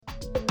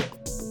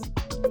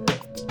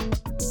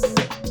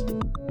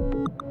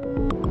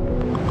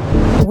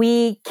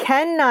We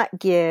cannot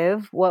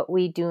give what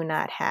we do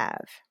not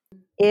have.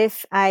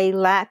 If I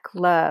lack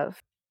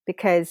love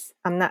because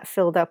I'm not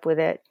filled up with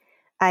it,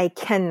 I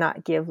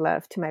cannot give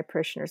love to my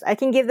parishioners. I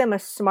can give them a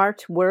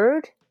smart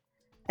word,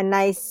 a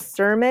nice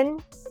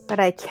sermon,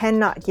 but I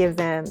cannot give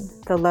them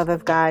the love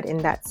of God in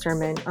that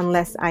sermon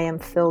unless I am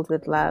filled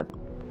with love.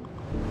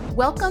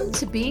 Welcome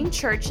to Being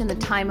Church in the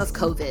Time of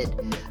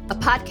COVID, a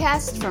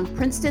podcast from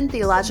Princeton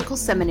Theological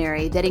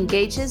Seminary that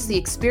engages the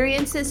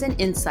experiences and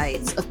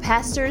insights of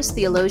pastors,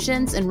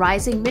 theologians, and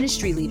rising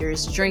ministry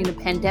leaders during the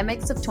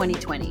pandemics of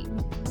 2020.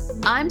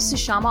 I'm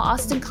Sushama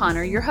Austin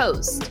Connor, your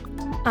host.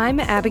 I'm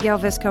Abigail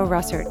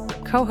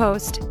Visco-Russert,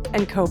 co-host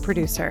and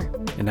co-producer.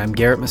 And I'm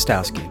Garrett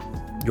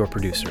Mostowski, your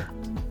producer.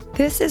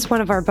 This is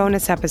one of our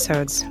bonus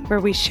episodes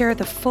where we share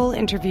the full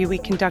interview we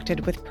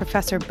conducted with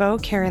Professor Bo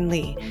Karen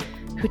Lee,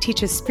 who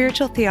teaches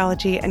spiritual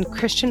theology and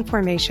Christian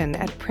formation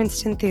at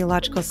Princeton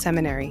Theological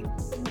Seminary.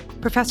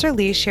 Professor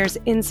Lee shares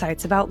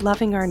insights about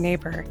loving our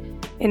neighbor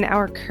in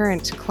our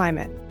current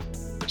climate.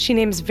 She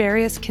names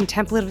various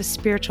contemplative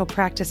spiritual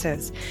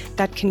practices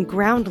that can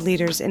ground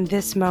leaders in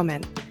this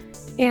moment,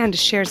 and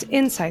shares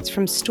insights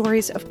from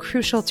stories of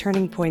crucial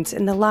turning points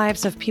in the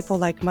lives of people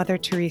like Mother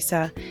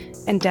Teresa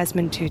and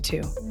Desmond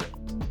Tutu.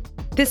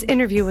 This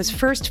interview was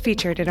first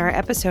featured in our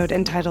episode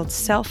entitled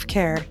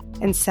Self-Care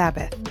and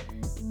Sabbath,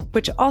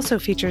 which also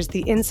features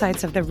the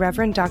insights of the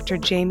Reverend Dr.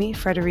 Jamie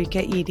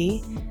Frederica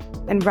Eady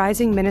and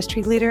rising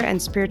ministry leader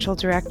and spiritual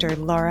director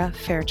Laura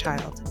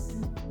Fairchild.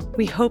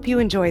 We hope you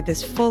enjoyed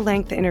this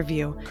full-length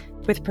interview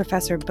with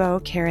Professor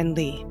Bo Karen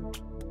Lee.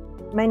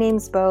 My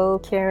name's Bo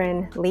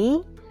Karen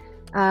Lee,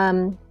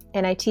 and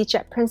I teach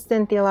at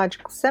Princeton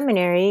Theological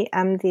Seminary.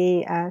 I'm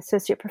the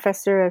Associate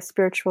Professor of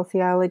Spiritual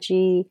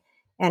Theology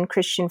and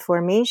Christian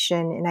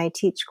Formation, and I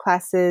teach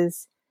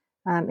classes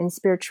in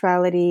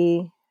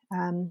spirituality,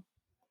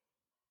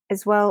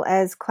 as well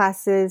as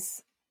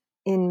classes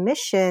in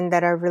mission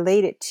that are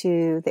related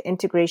to the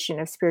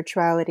integration of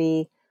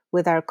spirituality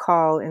with our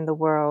call in the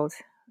world.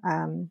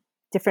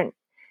 Different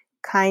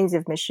kinds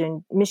of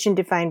mission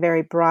defined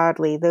very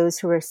broadly, those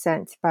who are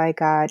sent by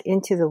God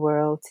into the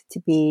world to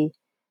be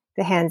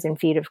the hands and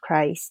feet of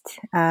Christ.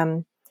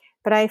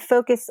 But I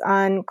focus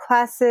on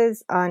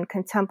classes on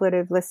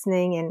contemplative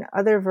listening and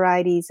other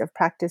varieties of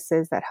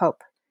practices that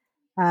help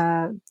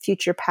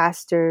future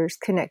pastors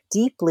connect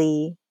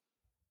deeply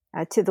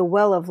to the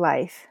well of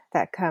life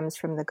that comes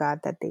from the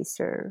God that they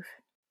serve.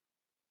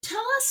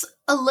 Tell us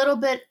a little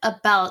bit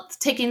about,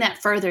 taking that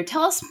further,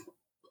 tell us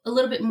a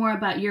little bit more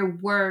about your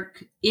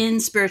work in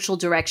spiritual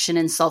direction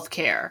and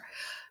self-care.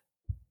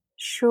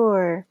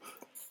 Sure.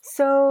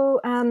 So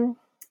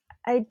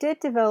I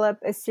did develop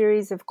a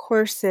series of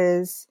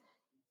courses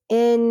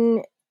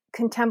in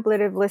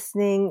contemplative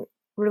listening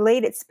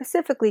related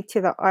specifically to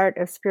the art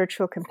of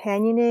spiritual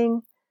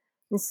companioning.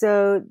 And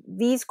so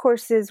these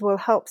courses will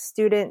help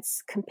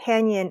students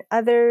companion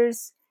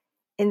others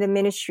in the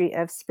ministry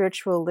of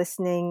spiritual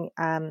listening.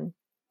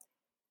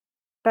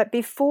 But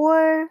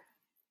before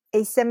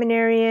a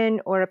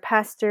seminarian or a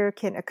pastor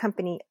can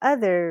accompany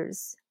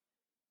others,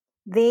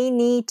 they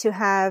need to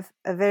have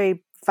a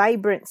very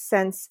vibrant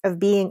sense of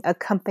being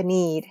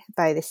accompanied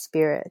by the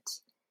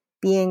Spirit,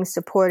 being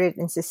supported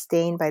and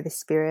sustained by the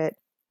Spirit,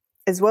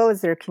 as well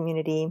as their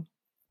community.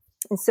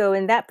 And so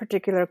in that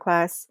particular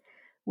class,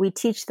 we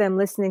teach them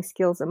listening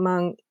skills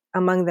among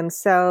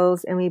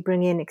themselves, and we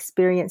bring in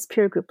experienced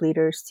peer group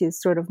leaders to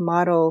sort of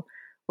model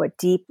what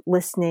deep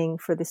listening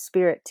for the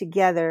Spirit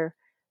together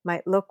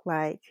might look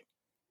like.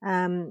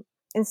 And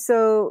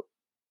so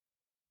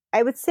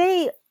I would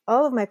say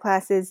all of my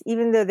classes,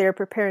 even though they're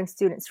preparing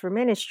students for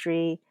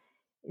ministry,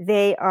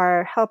 they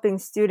are helping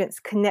students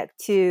connect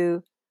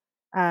to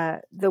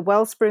the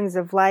well springs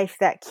of life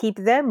that keep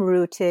them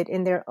rooted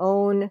in their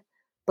own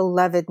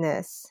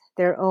belovedness,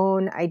 their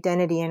own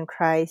identity in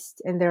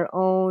Christ, and their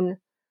own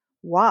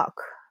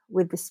walk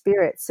with the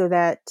Spirit so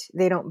that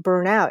they don't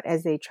burn out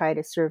as they try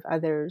to serve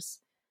others.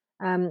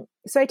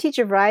 So I teach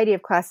a variety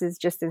of classes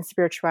just in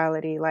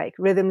spirituality, like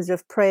rhythms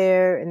of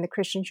prayer in the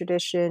Christian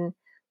tradition,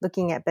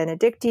 looking at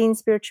Benedictine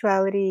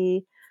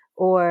spirituality,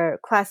 or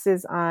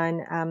classes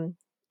on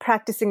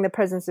practicing the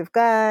presence of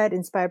God,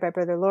 inspired by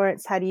Brother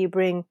Lawrence. How do you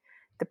bring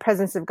the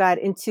presence of God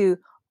into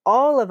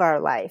all of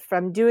our life,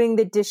 from doing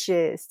the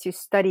dishes to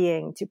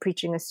studying to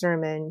preaching a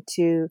sermon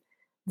to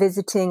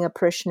visiting a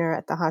parishioner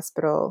at the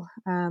hospital?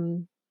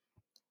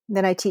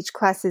 Then I teach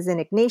classes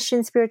in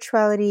Ignatian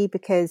spirituality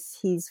because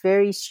he's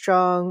very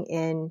strong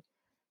in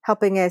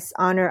helping us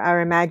honor our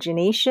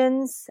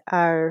imaginations,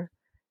 our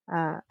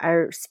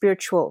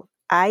spiritual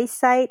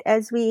eyesight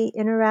as we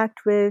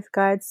interact with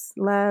God's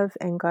love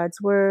and God's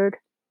word.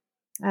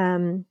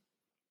 I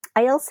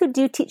also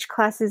do teach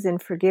classes in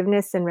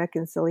forgiveness and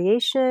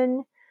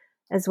reconciliation,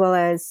 as well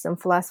as some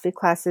philosophy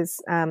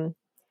classes.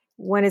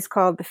 One is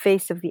called The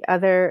Face of the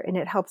Other, and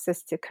it helps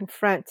us to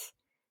confront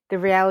the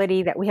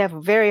reality that we have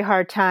a very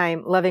hard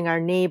time loving our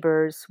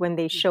neighbors when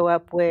they show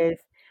up with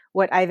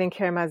what Ivan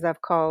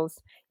Karamazov calls,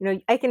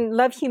 I can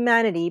love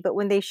humanity, but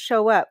when they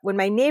show up, when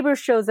my neighbor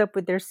shows up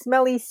with their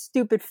smelly,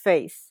 stupid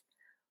face,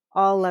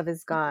 all love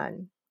is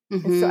gone.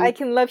 And so Mm-hmm. I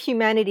can love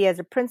humanity as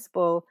a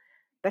principle,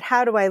 but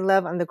how do I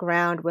love on the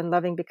ground when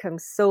loving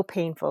becomes so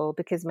painful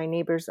because my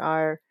neighbors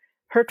are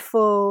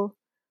hurtful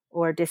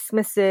or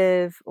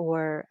dismissive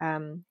or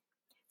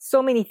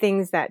so many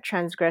things that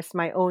transgress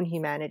my own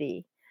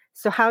humanity?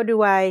 So how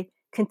do I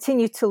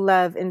continue to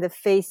love in the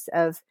face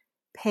of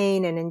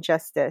pain and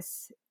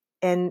injustice?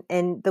 And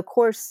the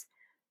course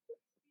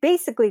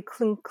basically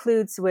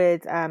concludes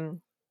with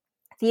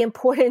the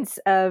importance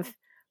of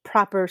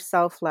proper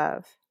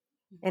self-love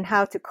and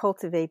how to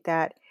cultivate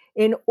that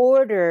in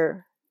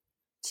order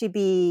to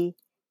be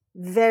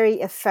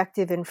very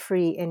effective and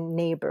free in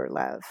neighbor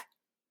love.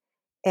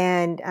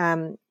 And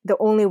the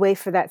only way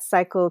for that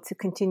cycle to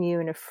continue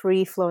in a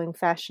free-flowing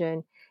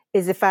fashion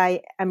is if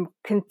I am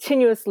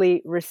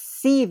continuously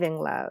receiving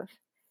love.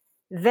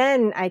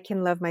 Then I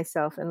can love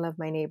myself and love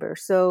my neighbor.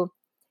 So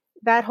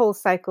that whole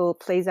cycle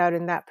plays out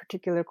in that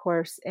particular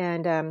course.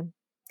 And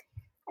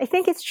I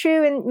think it's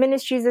true in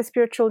ministries of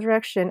spiritual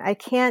direction. I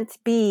can't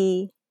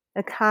be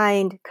a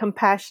kind,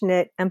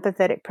 compassionate,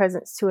 empathetic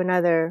presence to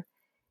another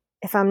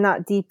if I'm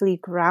not deeply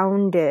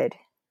grounded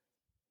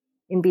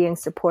in being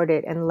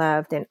supported and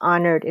loved and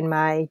honored in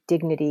my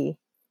dignity,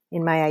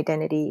 in my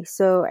identity.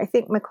 So I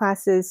think my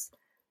classes,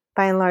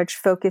 by and large,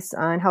 focus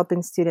on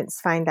helping students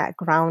find that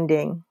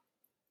grounding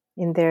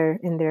in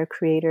their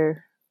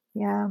creator.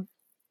 Yeah.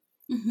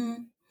 Mm-hmm.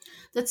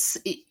 That's,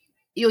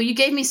 you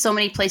gave me so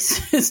many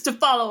places to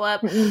follow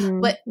up, Mm-hmm.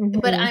 but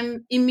Mm-hmm.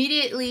 I'm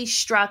immediately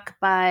struck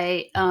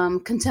by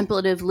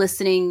contemplative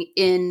listening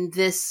in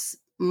this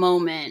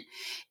moment.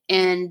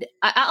 And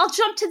I'll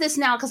jump to this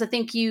now because I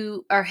think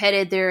you are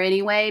headed there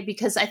anyway,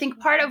 because I think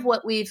part of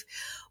what we've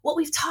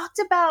talked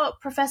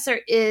about, Professor,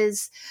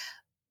 is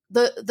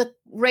the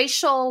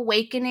racial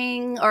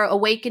awakening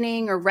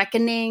or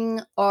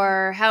reckoning,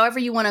 or however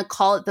you want to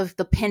call it,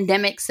 the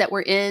pandemics that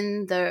we're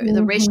in,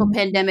 the racial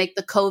pandemic,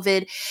 the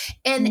COVID.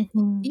 And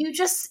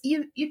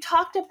you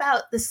talked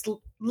about this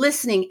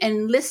listening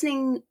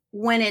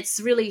when it's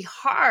really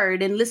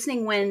hard, and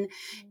listening when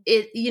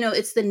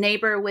it's the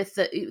neighbor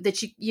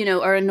that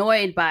you are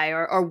annoyed by,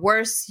 or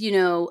worse,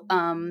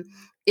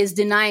 is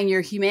denying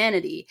your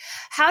humanity.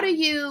 How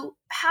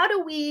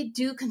do we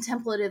do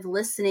contemplative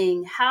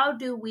listening? How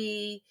do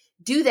we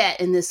do that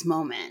in this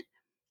moment?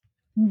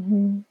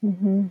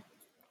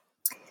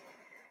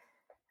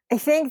 I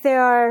think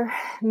there are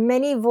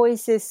many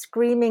voices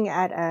screaming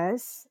at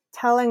us,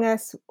 telling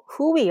us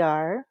who we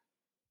are.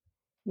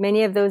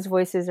 Many of those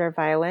voices are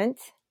violent.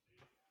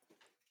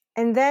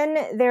 And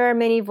then there are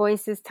many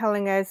voices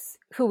telling us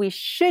who we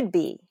should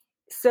be.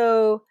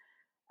 So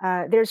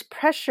there's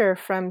pressure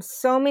from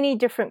so many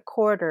different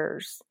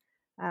quarters.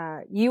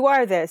 You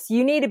are this,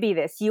 you need to be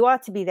this, you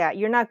ought to be that,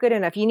 you're not good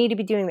enough, you need to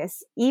be doing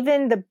this.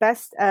 Even the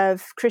best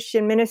of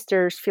Christian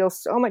ministers feel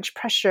so much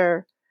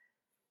pressure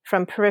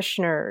from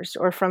parishioners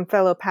or from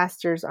fellow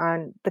pastors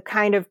on the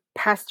kind of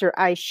pastor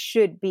I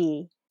should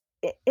be.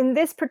 In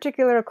this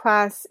particular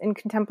class in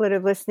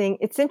contemplative listening,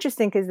 it's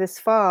interesting because this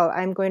fall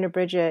I'm going to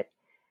bridge it,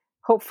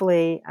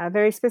 hopefully,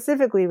 very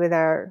specifically with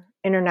our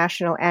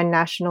international and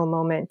national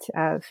moment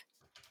of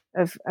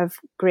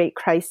great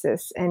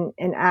crisis, and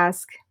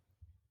ask,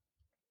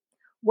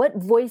 what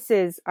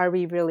voices are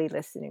we really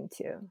listening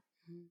to?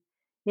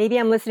 Maybe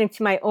I'm listening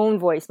to my own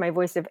voice, my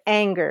voice of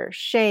anger,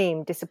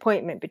 shame,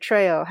 disappointment,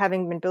 betrayal,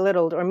 having been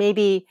belittled, or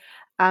maybe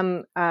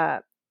I'm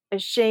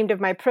ashamed of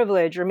my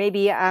privilege, or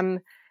maybe I'm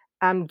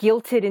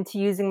guilted into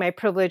using my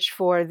privilege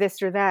for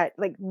this or that.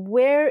 Like,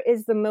 where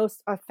is the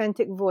most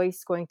authentic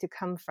voice going to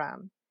come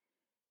from?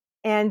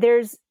 And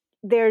there's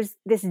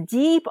this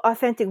deep,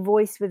 authentic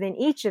voice within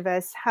each of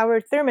us.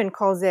 Howard Thurman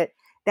calls it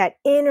that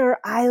inner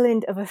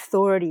island of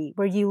authority,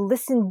 where you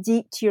listen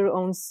deep to your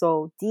own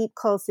soul. Deep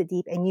calls to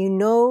deep, and you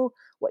know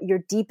what your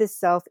deepest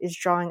self is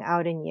drawing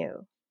out in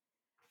you.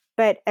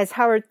 But as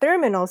Howard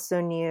Thurman also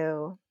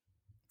knew,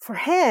 for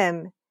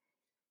him,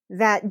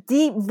 that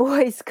deep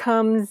voice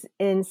comes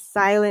in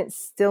silence,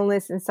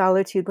 stillness, and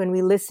solitude when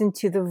we listen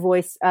to the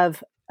voice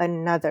of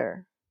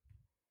another.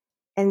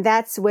 And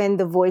that's when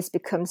the voice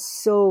becomes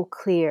so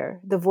clear,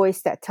 the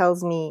voice that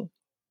tells me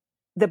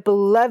the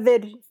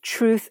beloved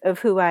truth of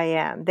who I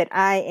am, that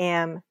I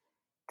am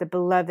the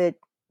beloved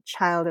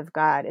child of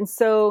God. And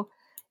so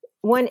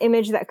one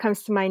image that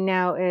comes to mind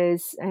now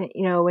is,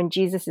 when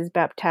Jesus is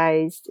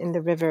baptized in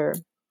the river,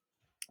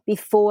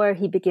 before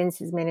he begins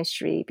his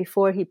ministry,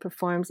 before he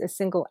performs a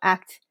single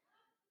act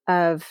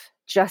of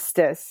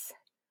justice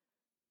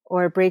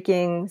or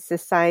breaking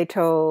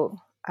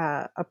societal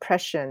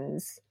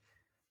oppressions,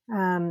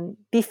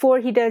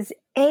 before he does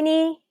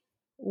any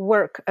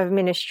work of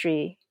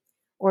ministry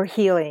or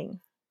healing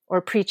or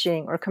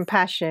preaching or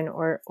compassion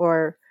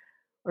or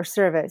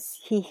service,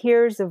 he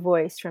hears a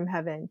voice from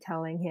heaven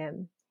telling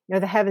him,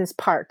 the heavens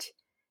part,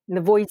 and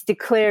the voice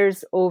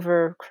declares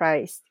over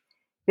Christ,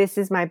 "This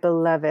is my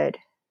beloved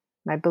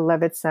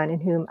son in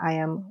whom I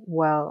am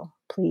well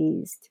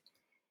pleased."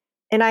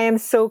 And I am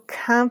so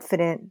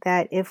confident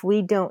that if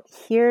we don't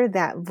hear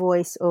that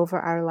voice over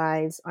our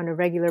lives on a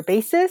regular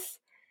basis,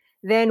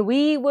 then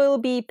we will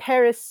be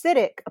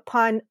parasitic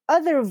upon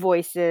other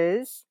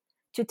voices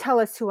to tell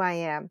us who I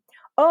am.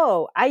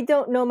 Oh, I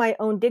don't know my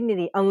own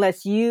dignity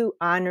unless you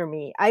honor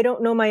me. I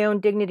don't know my own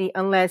dignity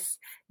unless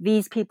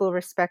these people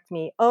respect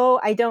me. Oh,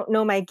 I don't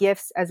know my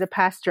gifts as a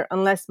pastor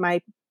unless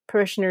my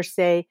parishioners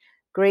say,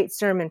 great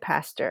sermon,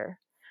 pastor.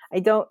 I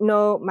don't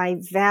know my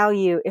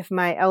value if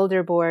my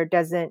elder board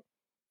doesn't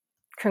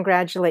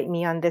congratulate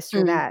me on this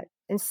or that.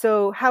 And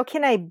so how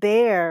can I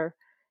bear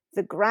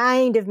the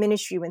grind of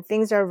ministry when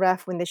things are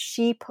rough, when the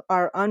sheep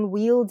are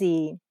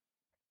unwieldy,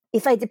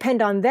 if I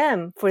depend on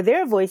them for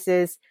their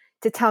voices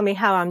to tell me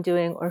how I'm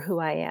doing or who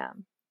I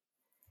am?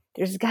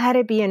 There's got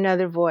to be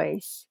another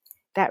voice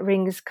that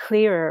rings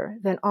clearer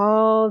than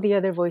all the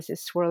other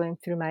voices swirling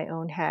through my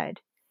own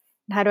head.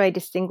 And how do I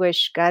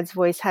distinguish God's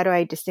voice? How do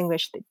I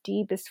distinguish the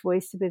deepest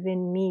voice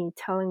within me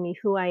telling me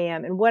who I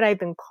am and what I've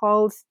been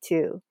called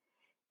to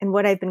and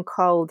what I've been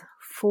called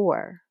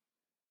for?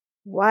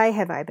 Why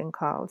have I been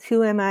called?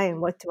 Who am I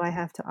and what do I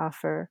have to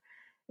offer?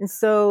 And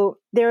so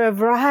there are a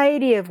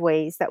variety of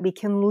ways that we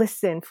can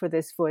listen for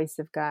this voice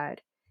of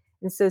God.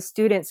 And so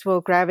students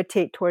will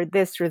gravitate toward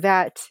this or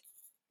that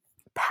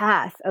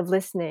path of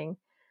listening.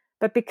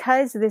 But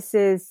because this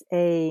is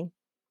an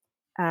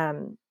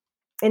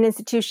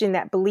institution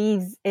that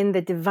believes in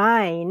the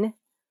divine,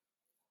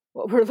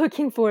 what we're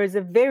looking for is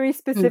a very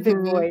specific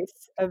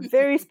voice, a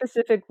very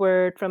specific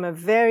word from a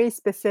very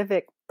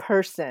specific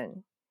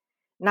person.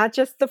 Not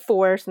just the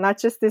force, not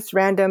just this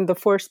random, the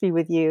force be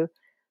with you,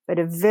 but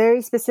a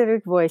very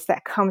specific voice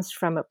that comes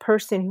from a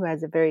person who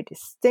has a very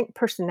distinct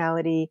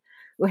personality,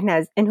 who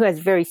has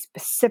very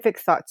specific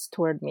thoughts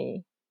toward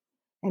me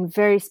and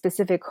very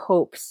specific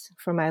hopes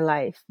for my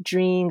life,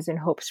 dreams and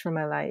hopes for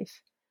my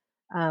life.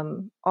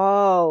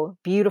 All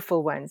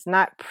beautiful ones,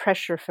 not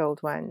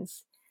pressure-filled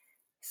ones.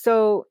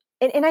 So,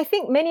 and I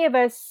think many of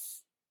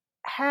us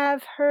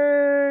have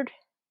heard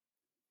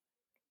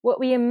what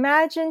we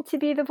imagine to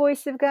be the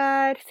voice of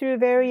God through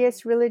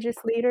various religious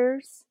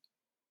leaders.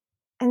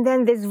 And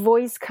then this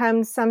voice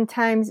comes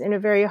sometimes in a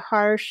very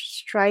harsh,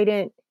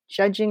 strident,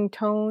 judging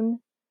tone.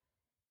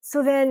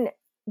 So then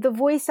the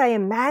voice I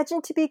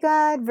imagine to be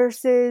God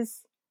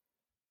versus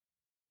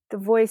the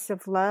voice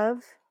of love,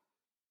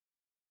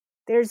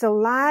 there's a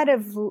lot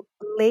of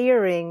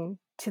layering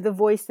to the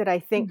voice that I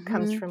think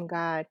comes from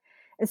God.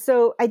 And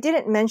so I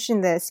didn't mention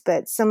this,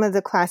 but some of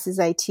the classes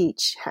I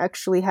teach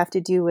actually have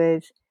to do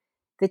with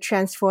the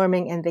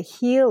transforming and the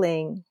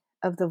healing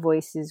of the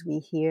voices we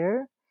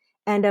hear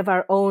and of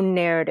our own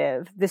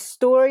narrative, the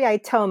story I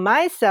tell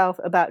myself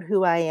about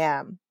who I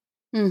am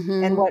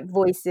and what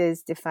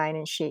voices define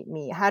and shape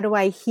me. How do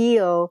I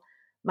heal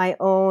my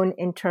own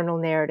internal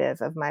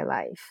narrative of my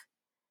life?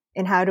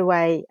 And how do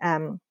I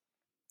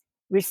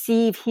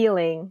receive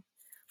healing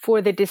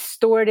for the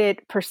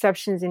distorted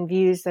perceptions and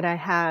views that I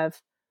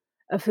have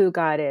of who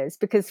God is?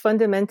 Because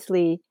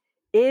fundamentally,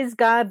 is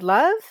God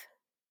love?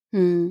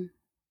 And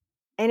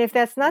if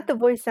that's not the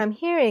voice I'm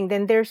hearing,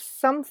 then there's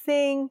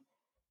something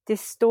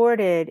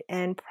distorted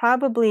and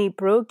probably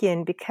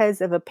broken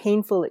because of a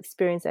painful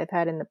experience I've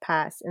had in the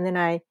past. And then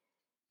I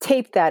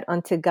tape that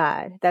onto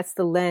God. That's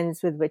the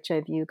lens with which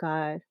I view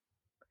God.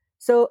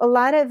 So a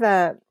lot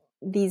of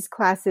these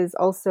classes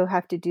also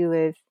have to do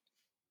with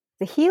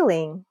the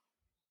healing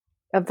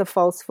of the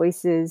false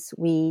voices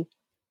we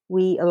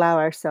allow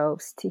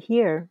ourselves to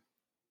hear.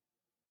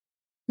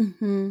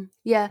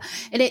 Yeah.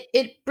 And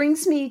it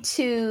brings me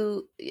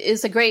to,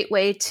 is a great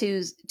way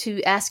to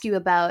ask you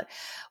about,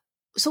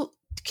 so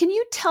can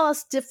you tell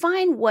us,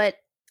 define what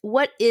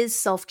is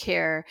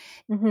self-care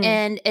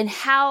and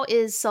how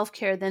is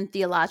self-care then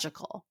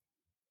theological?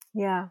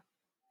 Yeah.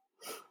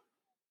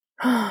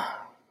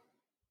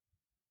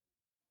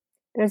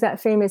 There's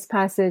that famous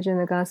passage in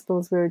the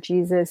Gospels where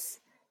Jesus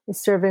is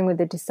serving with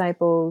the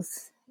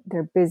disciples.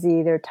 They're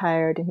busy, they're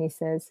tired, and he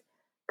says,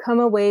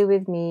 "Come away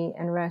with me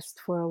and rest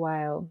for a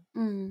while."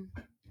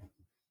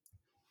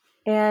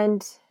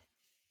 And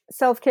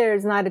self-care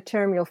is not a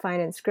term you'll find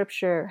in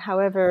Scripture.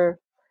 However,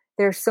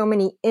 there are so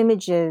many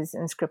images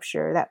in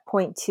Scripture that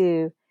point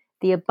to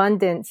the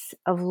abundance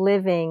of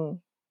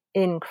living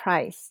in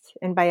Christ.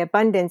 And by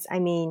abundance, I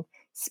mean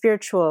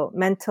spiritual,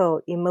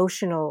 mental,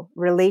 emotional,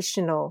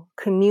 relational,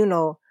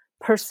 communal,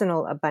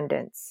 personal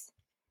abundance.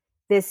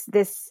 This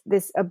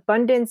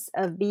abundance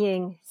of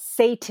being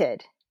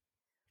sated.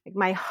 Like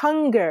my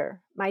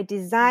hunger, my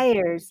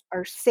desires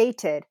are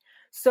sated.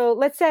 So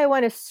let's say I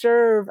want to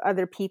serve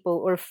other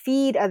people or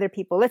feed other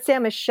people. Let's say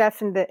I'm a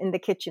chef in the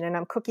kitchen and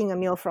I'm cooking a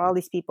meal for all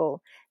these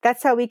people.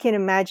 That's how we can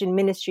imagine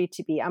ministry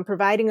to be. I'm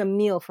providing a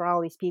meal for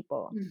all these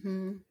people.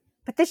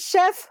 But the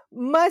chef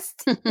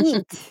must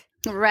eat.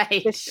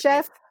 Right. The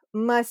chef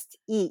must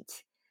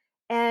eat.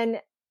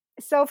 And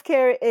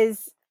self-care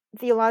is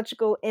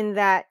theological in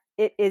that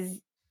it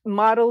is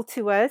modeled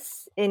to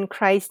us in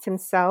Christ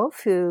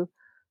himself, who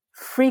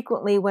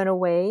frequently went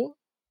away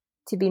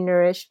to be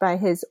nourished by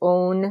his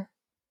own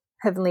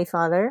Heavenly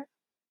Father.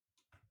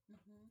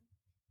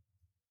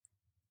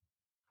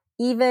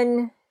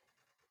 Even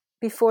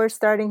before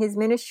starting his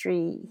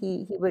ministry,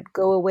 he would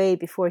go away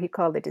before he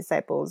called the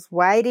disciples.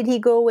 Why did he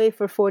go away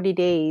for 40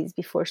 days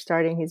before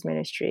starting his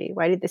ministry?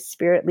 Why did the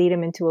Spirit lead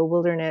him into a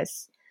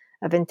wilderness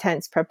of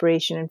intense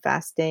preparation and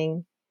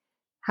fasting?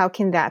 How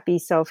can that be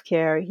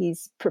self-care?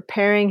 He's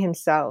preparing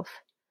himself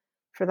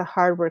for the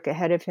hard work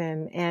ahead of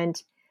him.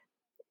 And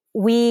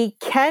we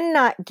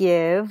cannot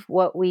give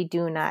what we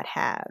do not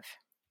have.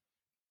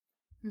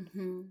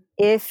 Mm-hmm.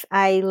 If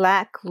I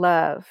lack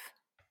love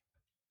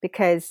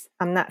because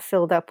I'm not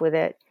filled up with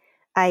it,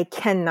 I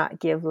cannot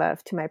give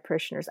love to my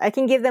parishioners. I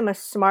can give them a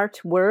smart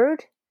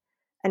word,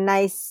 a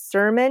nice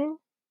sermon,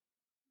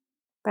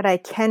 but I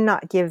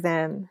cannot give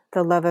them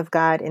the love of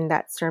God in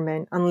that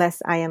sermon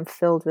unless I am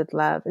filled with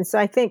love. And so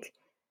I think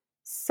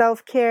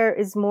self-care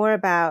is more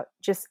about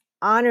just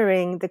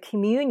honoring the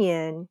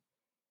communion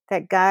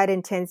that God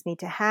intends me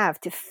to have,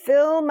 to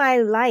fill my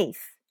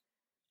life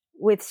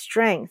with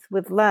strength,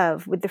 with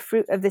love, with the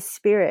fruit of the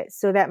Spirit,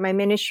 so that my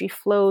ministry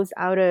flows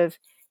out of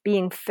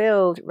being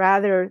filled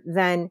rather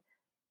than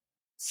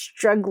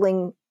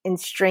struggling and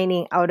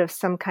straining out of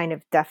some kind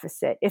of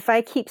deficit. If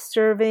I keep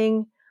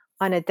serving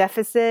on a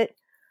deficit,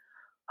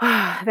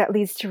 that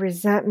leads to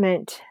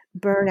resentment,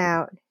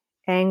 burnout,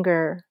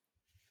 anger,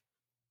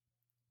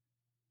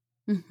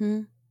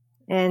 Mm-hmm.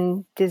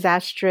 and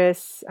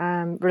disastrous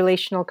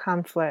relational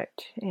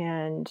conflict,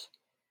 and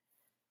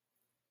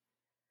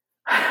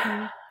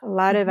a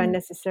lot of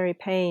unnecessary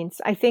pain.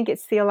 So I think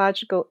it's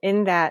theological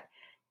in that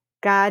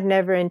God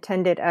never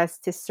intended us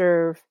to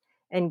serve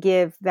and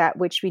give that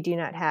which we do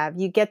not have.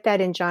 You get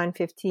that in John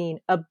 15.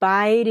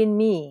 Abide in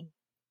me,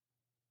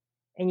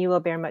 and you will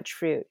bear much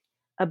fruit.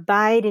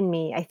 Abide in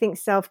me. I think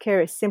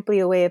self-care is simply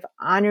a way of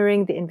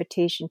honoring the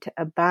invitation to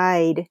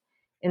abide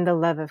in the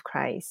love of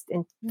Christ,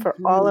 and for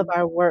all of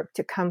our work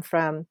to come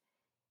from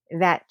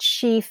that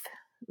chief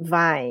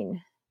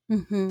vine,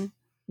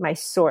 my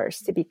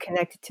source, to be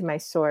connected to my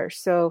source.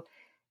 So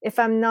if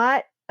I'm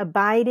not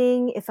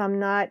abiding, if I'm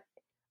not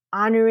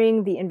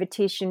honoring the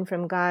invitation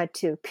from God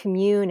to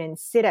commune and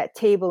sit at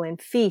table and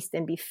feast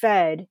and be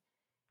fed,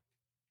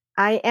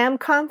 I am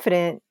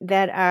confident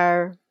that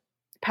our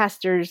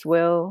pastors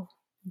will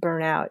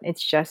burn out.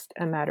 It's just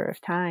a matter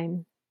of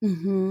time.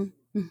 Mm-hmm.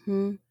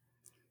 Mm-hmm.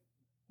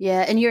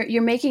 Yeah, and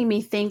you're making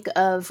me think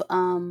of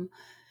the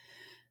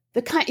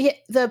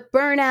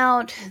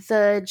burnout,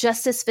 the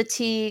justice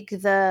fatigue,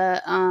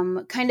 the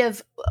kind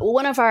of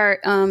one of our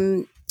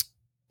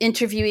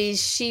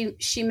interviewees.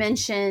 She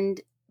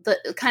mentioned the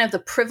kind of the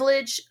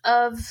privilege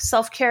of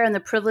self-care and the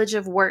privilege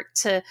of work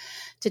to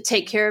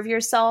take care of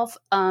yourself,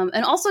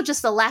 and also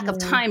just the lack of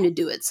time to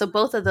do it. So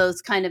both of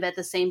those kind of at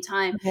the same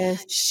time.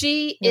 Yes.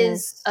 She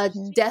is a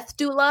death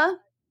doula,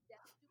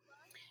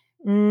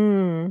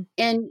 and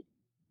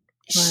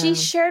she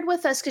shared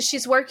with us, because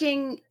she's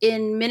working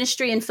in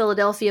ministry in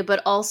Philadelphia,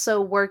 but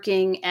also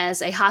working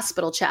as a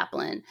hospital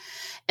chaplain.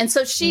 And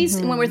so she's,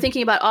 when we're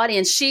thinking about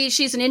audience,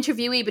 she's an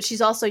interviewee, but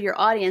she's also your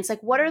audience.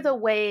 Like, what are the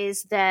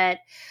ways that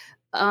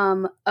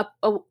a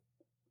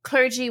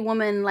clergy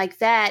woman like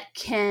that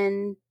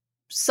can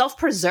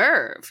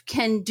self-preserve,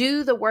 can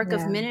do the work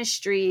of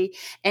ministry,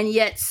 and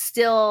yet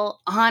still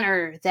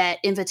honor that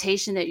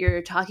invitation that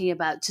you're talking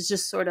about to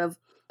just sort of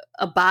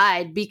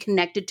abide, be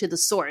connected to the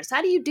source?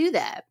 How do you do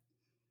that?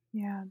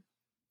 Yeah.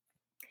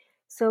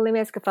 So let me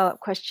ask a follow-up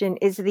question.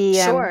 Is the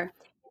Sure.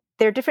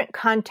 There are different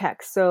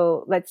contexts.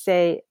 So let's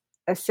say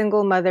a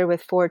single mother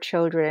with 4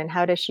 children,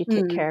 how does she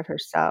take care of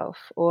herself?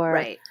 Or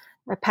a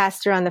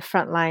pastor on the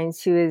front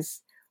lines who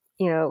is,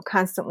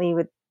 constantly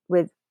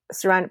with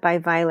surrounded by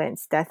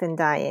violence, death and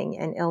dying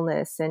and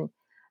illness. And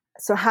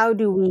so how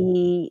do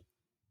we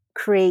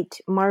create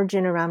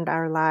margin around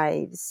our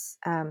lives?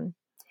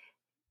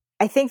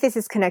 I think this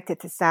is connected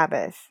to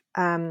Sabbath.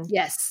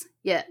 Yes.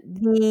 Yeah.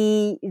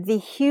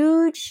 The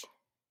huge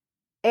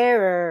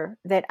error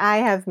that I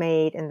have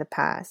made in the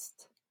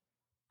past,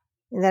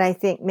 and that I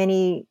think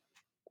many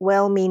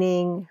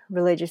well-meaning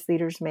religious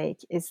leaders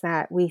make, is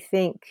that we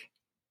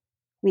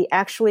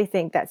actually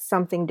think that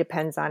something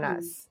depends on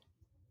us.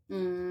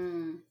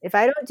 If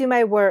I don't do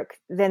my work,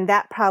 then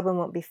that problem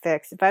won't be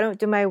fixed. If I don't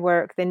do my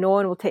work, then no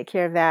one will take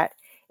care of that.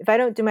 If I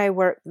don't do my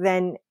work,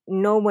 then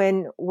no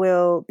one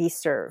will be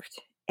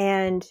served.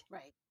 And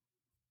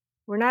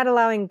we're not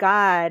allowing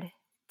God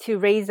to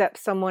raise up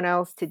someone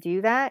else to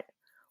do that,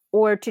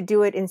 or to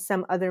do it in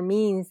some other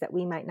means that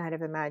we might not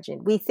have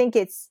imagined. We think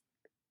it's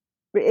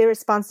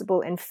irresponsible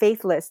and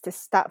faithless to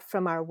stop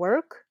from our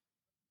work.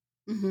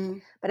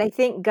 But I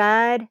think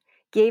God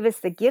gave us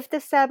the gift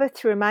of Sabbath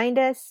to remind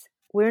us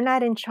we're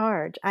not in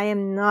charge. I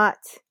am not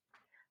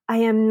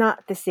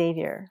the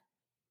Savior.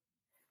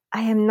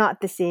 I am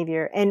not the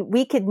Savior. And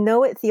we could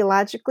know it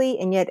theologically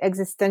and yet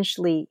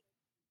existentially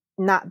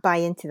not buy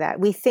into that.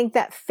 We think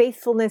that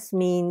faithfulness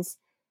means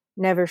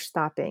never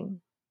stopping.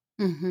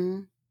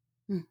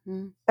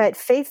 But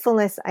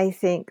faithfulness, I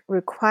think,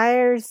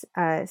 requires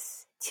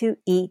us to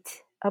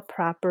eat a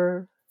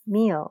proper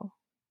meal.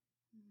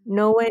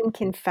 No one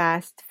can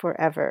fast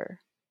forever.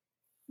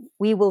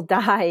 We will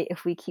die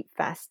if we keep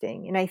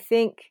fasting. And I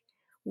think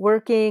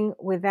working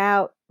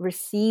without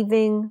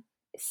receiving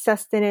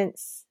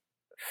sustenance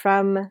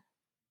from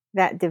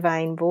that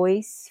divine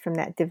voice, from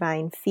that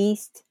divine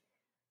feast,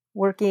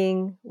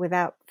 working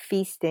without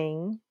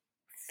feasting,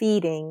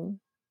 feeding,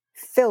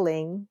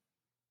 filling,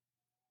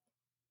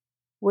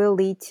 will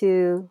lead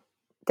to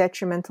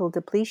detrimental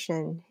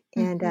depletion.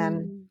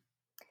 And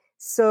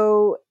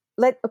so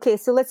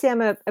let's say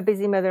I'm a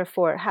busy mother of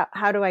four.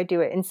 How do I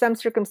do it? In some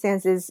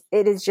circumstances,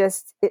 it is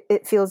just,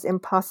 it feels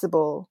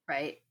impossible,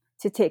 right,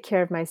 to take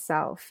care of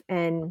myself.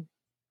 And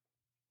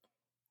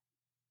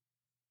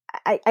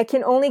I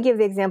can only give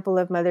the example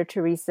of Mother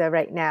Teresa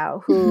right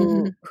now,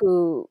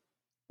 who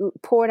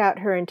poured out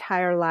her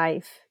entire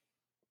life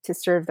to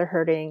serve the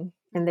hurting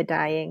and the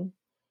dying.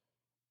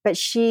 But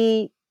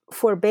she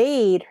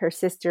forbade her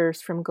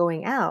sisters from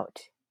going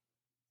out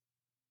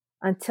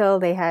until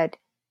they had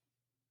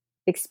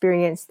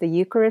experienced the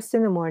Eucharist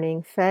in the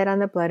morning, fed on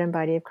the blood and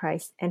body of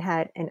Christ, and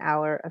had an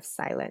hour of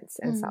silence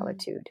and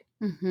solitude.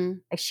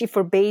 Like, she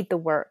forbade the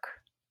work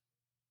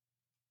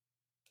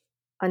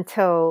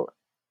until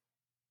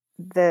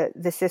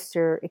the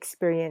sister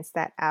experienced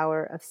that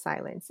hour of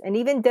silence. And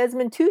even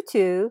Desmond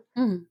Tutu,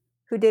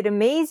 who did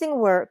amazing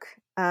work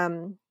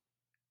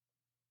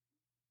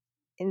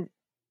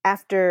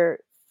after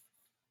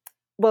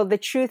the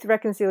Truth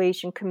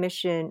Reconciliation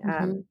Commission,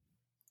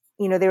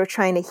 they were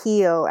trying to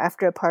heal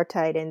after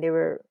apartheid, and they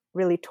were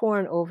really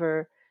torn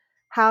over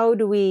how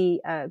do we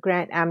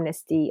grant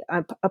amnesty,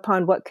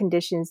 upon what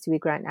conditions do we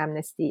grant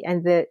amnesty.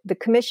 And the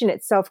commission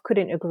itself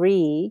couldn't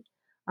agree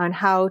on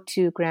how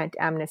to grant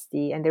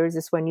amnesty. And there was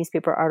this one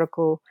newspaper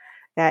article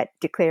that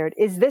declared,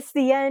 "Is this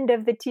the end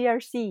of the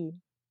TRC?"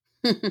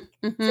 So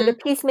the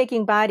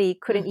peacemaking body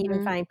couldn't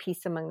even find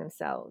peace among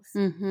themselves.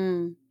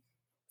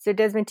 So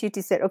Desmond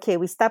Tutu said, okay,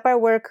 we stop our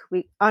work.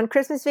 On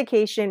Christmas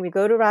vacation, we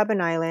go to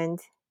Robben Island,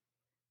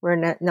 where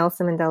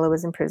Nelson Mandela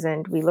was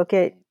imprisoned. We look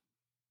at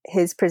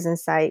his prison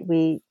site.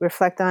 We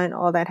reflect on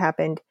all that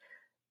happened,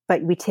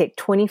 but we take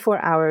 24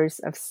 hours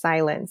of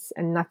silence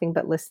and nothing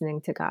but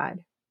listening to God.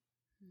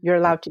 You're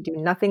allowed to do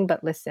nothing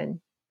but listen.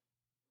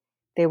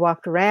 They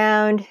walked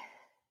around.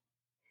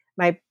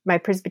 My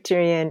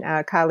Presbyterian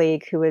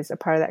colleague, who was a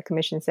part of that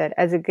commission, said,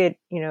 as a good,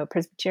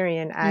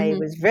 Presbyterian, I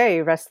was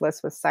very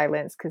restless with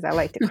silence because I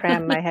like to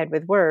cram my head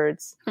with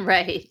words.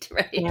 Right.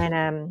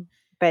 And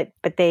but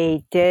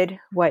they did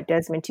what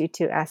Desmond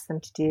Tutu asked them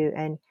to do,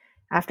 and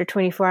after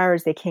 24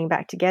 hours, they came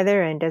back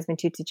together, and Desmond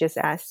Tutu just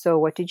asked, "So,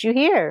 what did you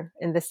hear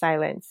in the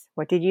silence?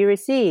 What did you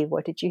receive?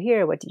 What did you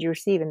hear? What did you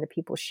receive?" And the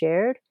people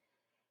shared.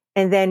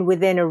 And then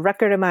within a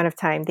record amount of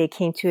time, they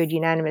came to a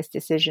unanimous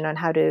decision on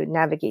how to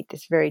navigate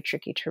this very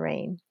tricky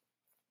terrain.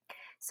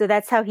 So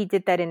that's how he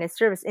did that in his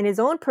service. In his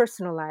own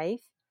personal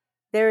life,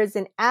 there is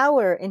an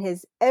hour in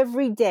his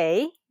every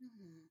day.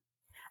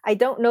 I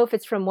don't know if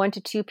it's from 1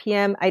 to 2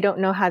 p.m. I don't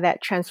know how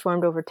that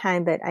transformed over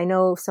time, but I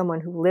know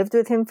someone who lived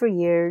with him for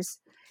years.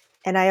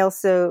 And I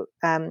also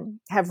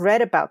have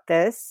read about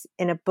this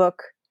in a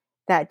book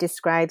that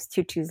describes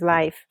Tutu's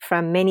life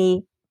from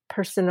many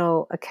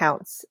personal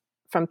accounts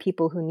from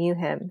people who knew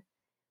him.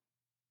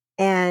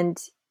 And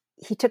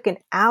he took an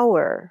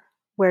hour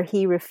where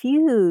he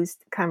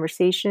refused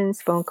conversations,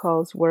 phone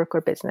calls, work,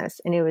 or business.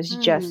 And it was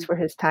just for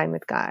his time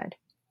with God.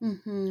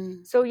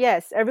 So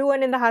yes,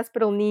 everyone in the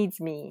hospital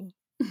needs me.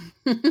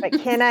 But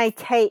can I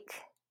take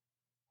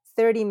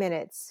 30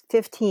 minutes,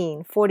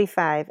 15,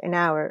 45, an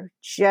hour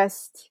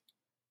just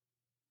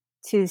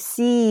to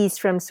cease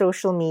from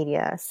social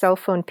media, cell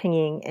phone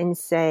pinging, and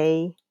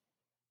say,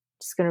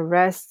 just going to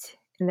rest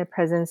in the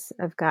presence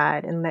of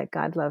God and let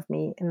God love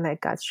me and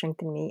let God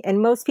strengthen me. And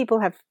most people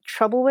have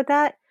trouble with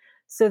that.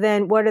 So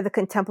then what are the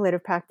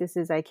contemplative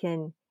practices I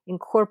can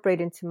incorporate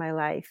into my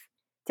life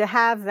to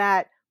have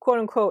that quote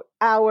unquote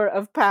hour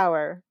of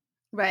power?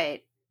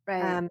 Right.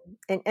 And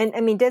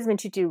I mean, Desmond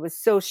Tutu was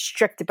so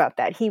strict about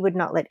that. He would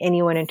not let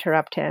anyone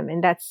interrupt him.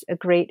 And that's a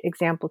great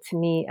example to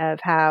me of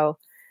how,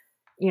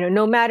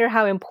 no matter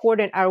how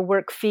important our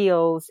work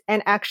feels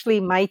and actually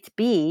might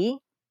be,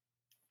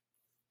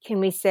 can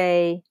we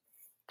say,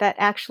 that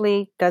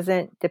actually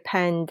doesn't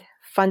depend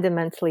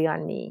fundamentally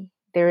on me.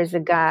 There is a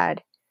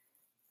God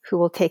who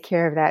will take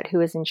care of that, who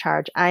is in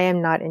charge. I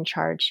am not in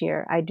charge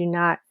here. I do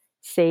not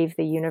save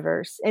the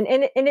universe. And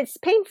it's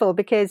painful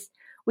because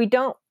we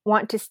don't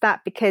want to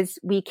stop because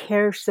we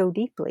care so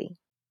deeply.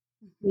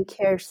 We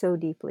care so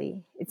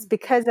deeply. It's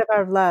because of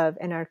our love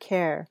and our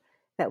care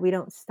that we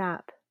don't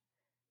stop.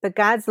 But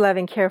God's love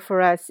and care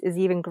for us is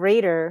even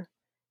greater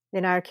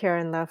than our care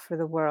and love for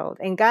the world.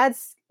 And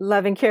God's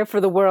love and care for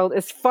the world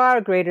is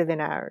far greater than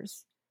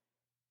ours.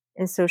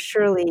 And so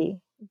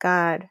surely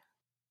God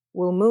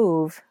will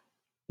move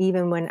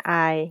even when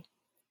I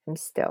am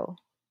still.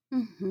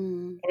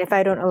 And if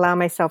I don't allow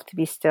myself to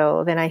be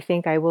still, then I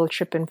think I will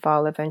trip and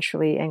fall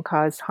eventually and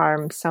cause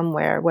harm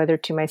somewhere, whether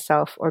to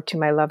myself or to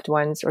my loved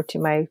ones or to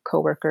my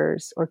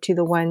coworkers or to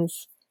the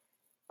ones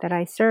that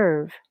I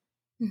serve.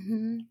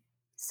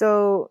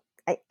 So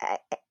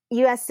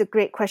you asked a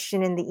great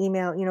question in the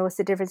email. What's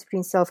the difference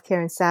between self-care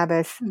and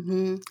Sabbath?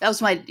 That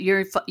was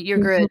you're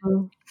good.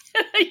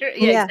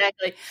 Yeah.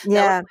 Exactly. That was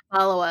Yeah. my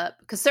follow-up.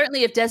 Because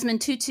certainly if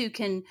Desmond Tutu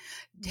can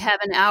have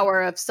an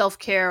hour of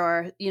self-care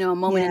or, a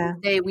moment in Yeah.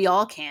 the day, we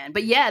all can.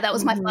 But yeah, that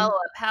was my Mhm.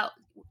 follow-up. How,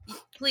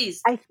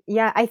 please.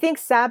 I think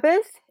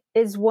Sabbath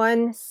is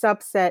one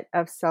subset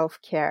of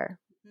self-care.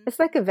 It's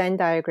like a Venn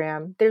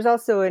diagram. There's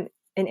also an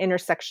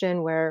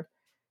intersection where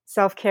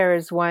self-care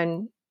is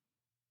one.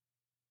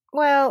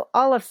 Well,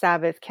 all of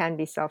Sabbath can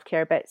be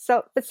self-care, but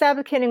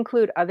Sabbath can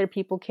include other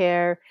people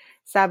care.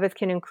 Sabbath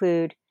can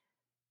include,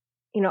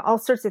 all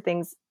sorts of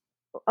things.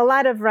 A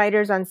lot of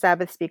writers on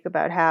Sabbath speak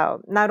about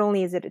how not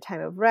only is it a time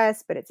of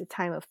rest, but it's a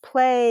time of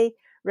play,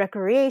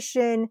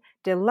 recreation,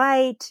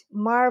 delight,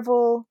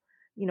 marvel,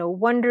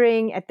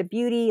 wondering at the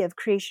beauty of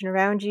creation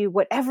around you.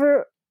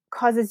 Whatever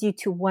causes you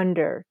to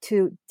wonder,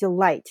 to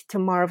delight, to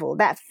marvel,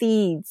 that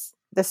feeds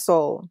the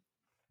soul.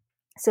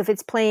 So if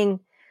it's playing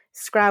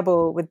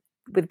Scrabble with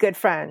good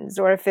friends,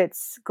 or if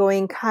it's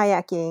going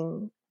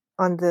kayaking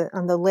on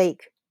the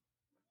lake,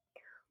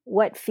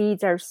 what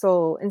feeds our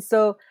soul? And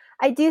so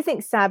I do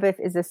think Sabbath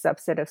is a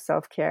subset of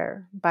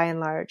self-care by and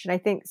large. And I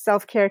think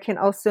self-care can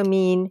also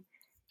mean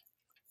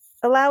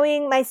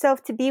allowing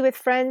myself to be with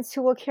friends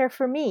who will care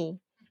for me.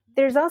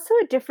 There's also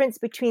a difference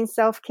between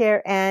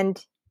self-care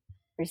and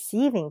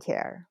receiving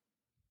care.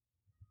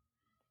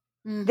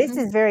 This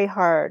is very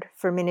hard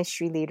for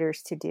ministry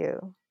leaders to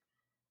do.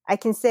 I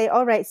can say,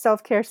 all right,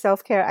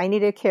 self-care, I need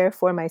to care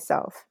for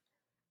myself.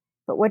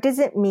 But what does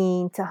it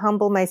mean to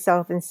humble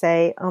myself and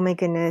say, oh my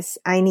goodness,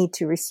 I need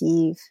to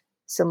receive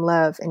some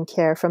love and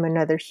care from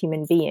another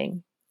human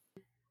being?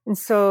 And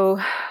so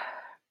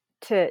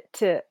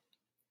to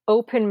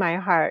open my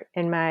heart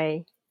and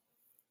my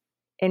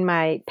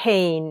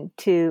pain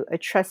to a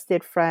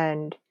trusted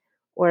friend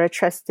or a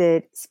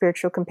trusted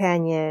spiritual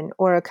companion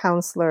or a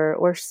counselor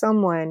or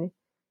someone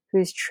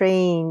who's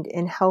trained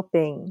in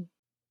helping.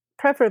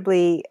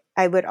 Preferably,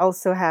 I would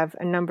also have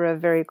a number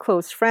of very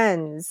close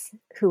friends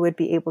who would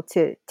be able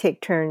to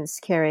take turns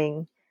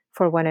caring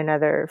for one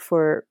another,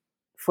 for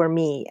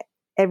me.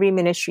 Every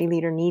ministry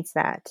leader needs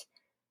that.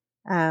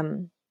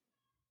 The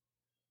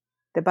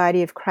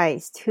body of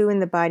Christ. Who in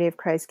the body of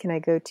Christ can I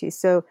go to?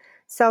 So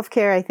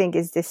self-care, I think,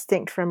 is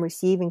distinct from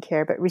receiving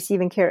care, but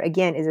receiving care,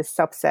 again, is a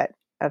subset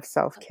of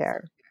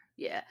self-care.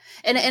 Yeah.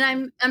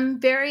 And I'm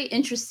very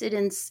interested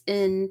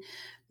in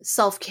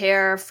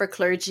self-care for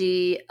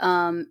clergy,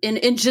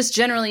 in just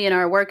generally in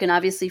our work, and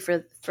obviously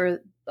for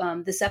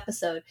this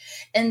episode.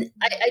 And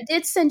I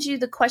did send you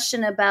the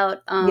question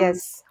about,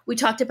 yes. We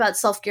talked about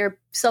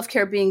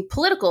self-care being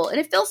political, and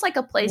it feels like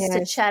a place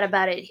to chat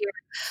about it here.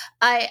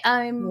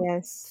 I'm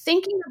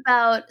thinking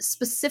about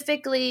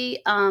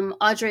specifically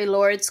Audre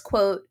Lorde's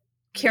quote,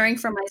 caring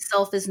for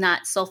myself is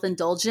not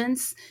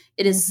self-indulgence.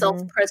 It is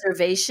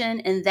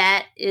self-preservation. And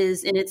that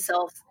is in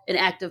itself an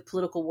act of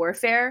political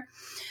warfare.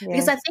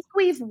 Because I think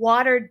we've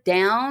watered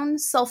down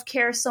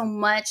self-care so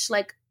much.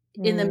 Like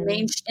in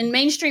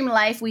mainstream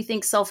life, we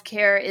think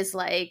self-care is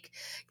like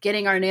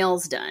getting our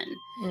nails done.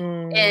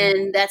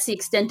 And that's the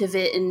extent of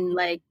it, and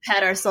like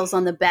pat ourselves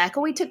on the back.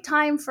 Oh, we took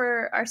time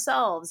for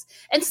ourselves.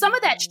 And some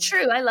of that's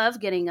true. I love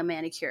getting a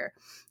manicure,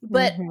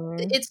 but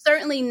it's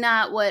certainly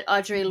not what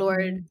Audre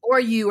Lorde or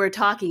you are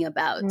talking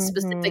about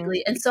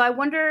specifically. And so I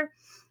wonder,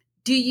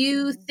 do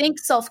you think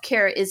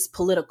self-care is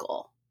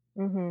political?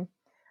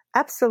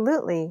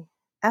 Absolutely.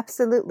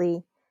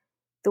 Absolutely.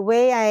 The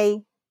way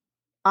I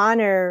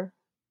honor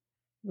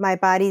my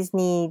body's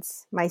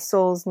needs, my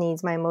soul's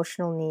needs, my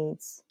emotional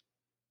needs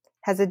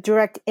has a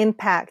direct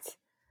impact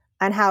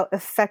on how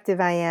effective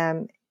I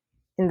am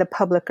in the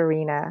public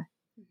arena,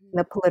 in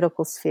the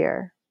political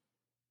sphere.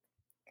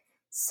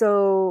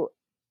 So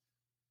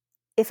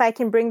if I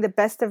can bring the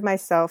best of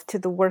myself to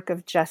the work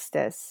of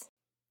justice,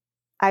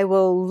 I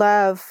will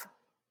love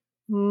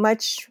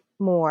much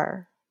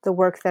more the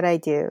work that I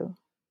do.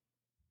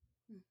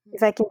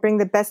 If I can bring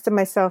the best of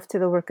myself to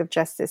the work of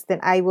justice,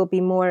 then I will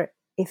be more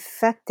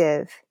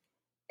effective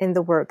in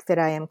the work that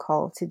I am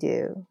called to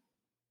do.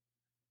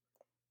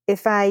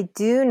 If I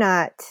do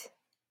not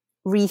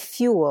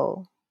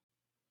refuel,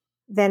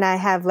 then I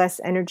have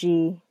less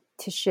energy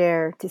to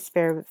share, to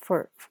spare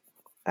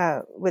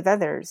with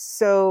others.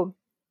 So,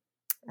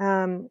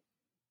 I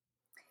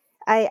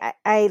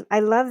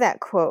love that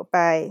quote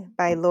by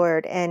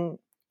Lorde, and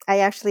I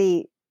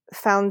actually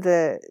found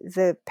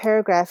the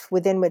paragraph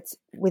within which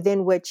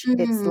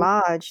it's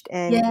lodged,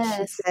 and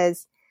she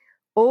says,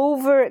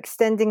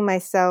 "Overextending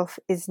myself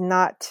is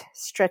not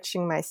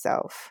stretching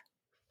myself.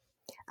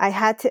 I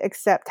had to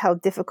accept how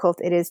difficult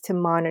it is to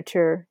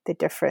monitor the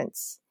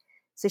difference."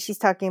 So she's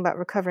talking about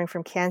recovering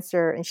from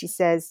cancer, and she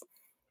says,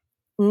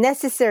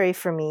 necessary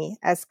for me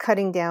as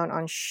cutting down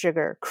on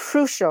sugar,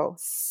 crucial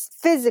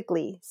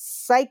physically,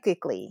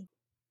 psychically.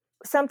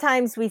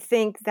 Sometimes we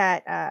think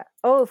that,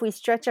 if we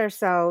stretch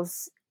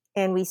ourselves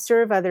and we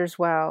serve others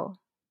well,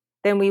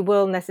 then we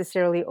will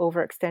necessarily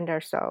overextend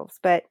ourselves.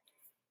 But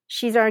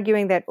she's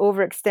arguing that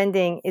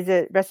overextending is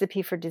a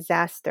recipe for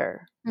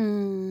disaster.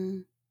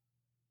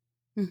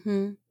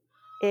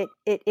 It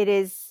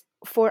is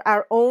for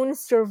our own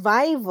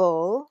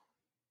survival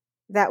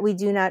that we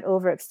do not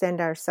overextend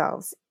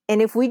ourselves.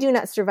 And if we do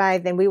not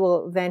survive, then we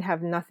will then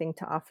have nothing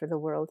to offer the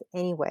world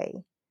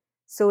anyway.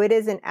 So it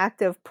is an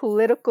act of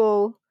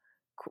political,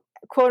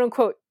 quote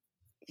unquote,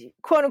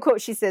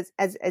 she says,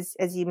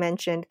 as you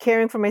mentioned,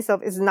 caring for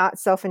myself is not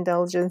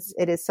self-indulgence.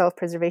 It is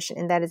self-preservation.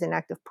 And that is an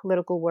act of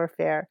political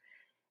warfare,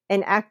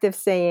 an act of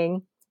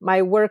saying,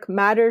 my work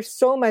matters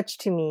so much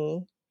to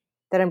me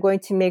that I'm going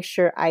to make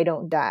sure I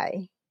don't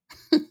die.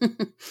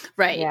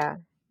 Right. Yeah.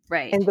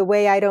 Right. And the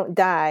way I don't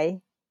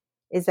die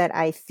is that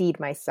I feed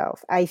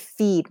myself. I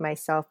feed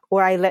myself,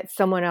 or I let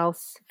someone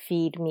else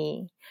feed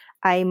me.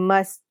 I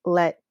must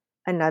let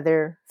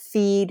another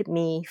feed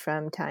me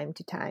from time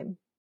to time.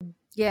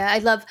 Yeah, I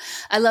love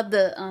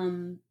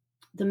the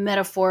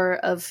metaphor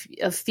of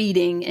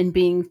feeding and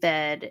being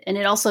fed. And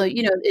it also,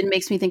 it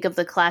makes me think of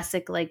the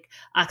classic like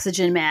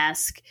oxygen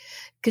mask,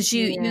 because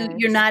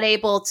you're not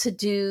able to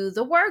do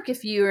the work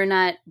if you're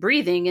not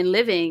breathing and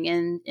living,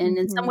 and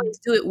in some ways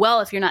do it well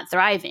if you're not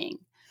thriving.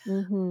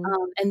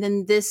 And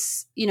then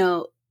this,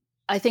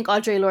 I think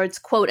Audre Lorde's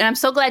quote, and I'm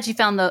so glad you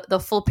found the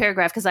full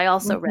paragraph, because I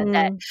also read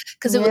that,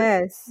 because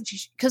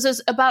it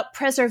was about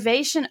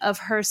preservation of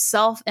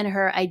herself and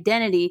her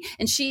identity.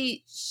 And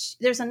she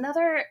there's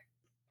another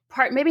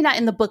part, maybe not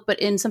in the book, but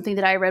in something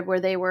that I read,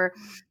 where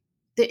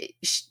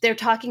they're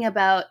talking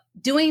about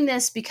doing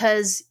this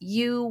because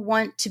you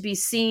want to be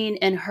seen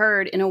and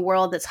heard in a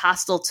world that's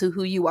hostile to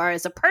who you are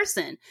as a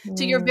person,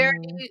 to your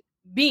very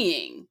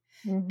being.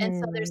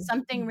 And so there's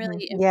something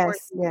really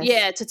important,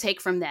 to take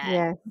from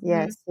that.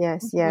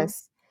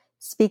 Yes.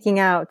 Speaking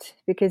out,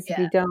 because if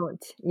you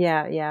don't,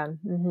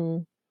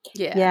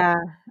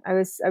 I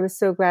was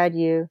so glad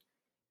you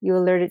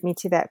alerted me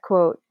to that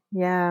quote.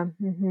 Yeah.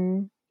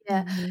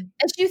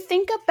 As you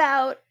think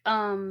about,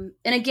 and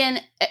again,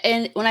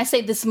 and when I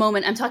say this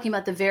moment, I'm talking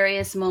about the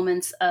various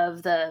moments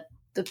of the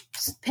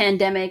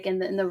pandemic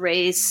and the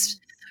race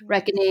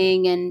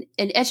reckoning, and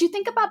as you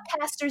think about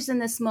pastors in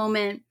this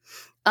moment,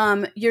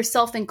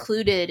 yourself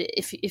included,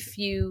 if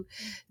you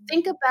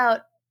think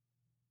about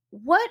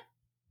what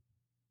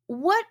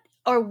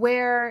or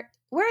where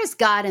is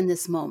God in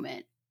this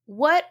moment?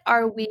 What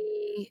are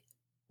we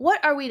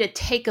to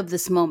take of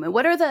this moment?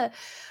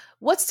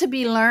 What's to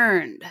be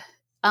learned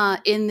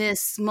in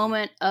this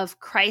moment of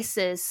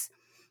crisis,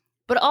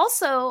 but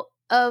also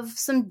of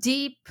some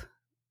deep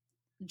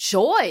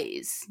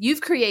joys?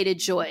 You've created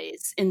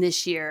joys in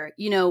this year.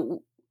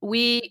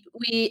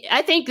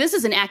 I think this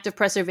is an act of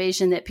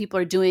preservation that people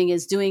are doing,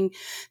 is doing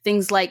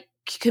things like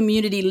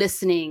community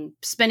listening,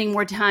 spending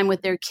more time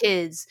with their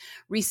kids,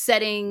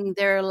 resetting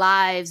their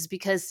lives,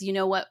 because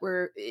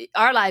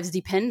our lives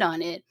depend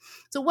on it.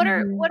 So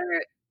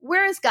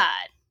where is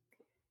God?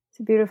 It's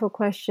a beautiful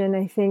question.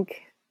 I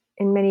think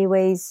in many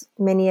ways,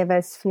 many of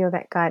us feel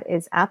that God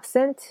is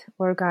absent,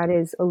 or God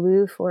is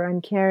aloof or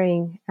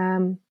uncaring.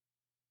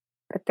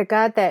 But the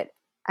God that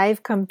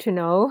I've come to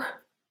know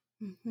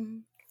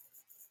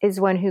is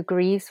one who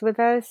grieves with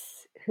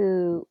us,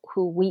 who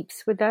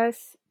weeps with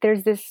us.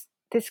 There's this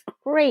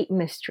great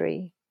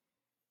mystery.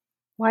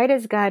 Why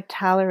does God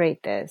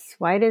tolerate this?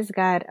 Why does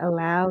God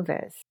allow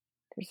this?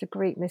 There's a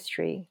great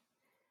mystery.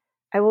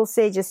 I will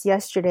say, just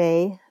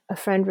yesterday, a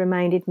friend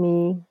reminded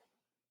me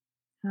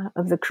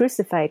of the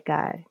crucified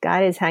God.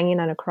 God is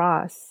hanging on a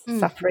cross,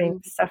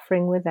 suffering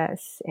with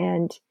us.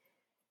 And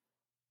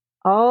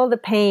all the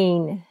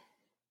pain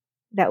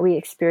that we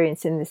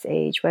experience in this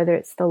age, whether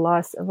it's the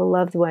loss of a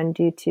loved one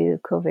due to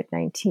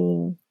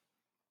COVID-19,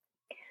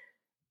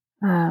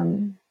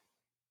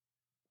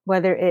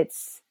 whether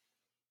it's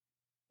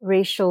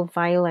racial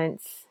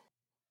violence,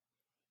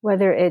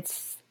 whether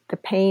it's the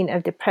pain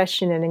of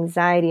depression and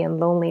anxiety and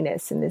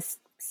loneliness in this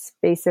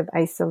space of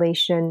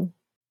isolation,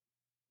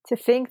 to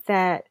think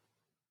that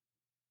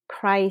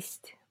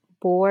Christ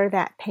bore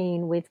that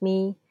pain with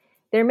me.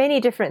 There are many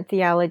different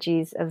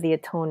theologies of the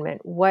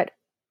atonement. What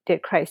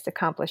did Christ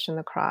accomplish on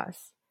the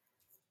cross?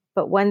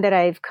 But one that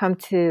I've come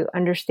to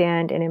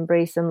understand and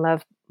embrace and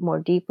love more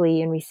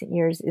deeply in recent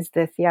years is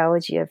the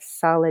theology of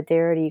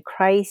solidarity,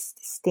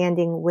 Christ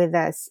standing with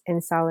us in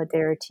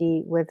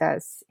solidarity with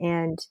us.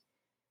 And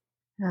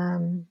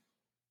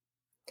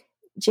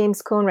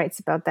James Cone writes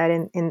about that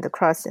in The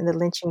Cross and the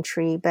Lynching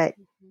Tree, but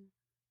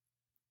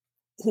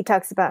he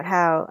talks about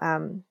how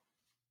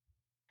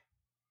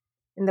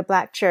in the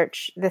Black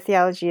church, the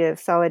theology of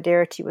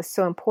solidarity was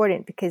so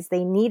important because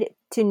they needed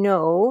to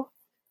know,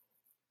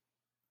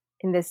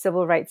 in the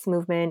civil rights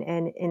movement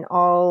and in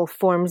all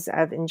forms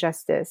of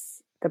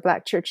injustice, the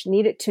Black church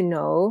needed to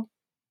know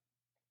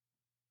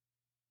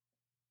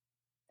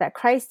that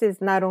Christ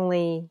is not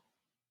only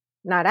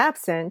not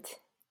absent,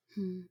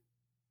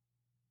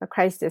 but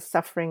Christ is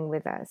suffering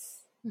with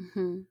us,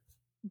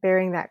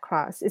 bearing that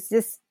cross. It's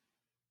this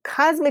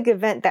cosmic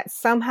event that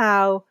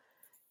somehow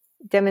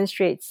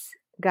demonstrates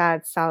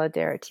God's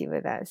solidarity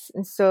with us.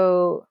 And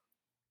so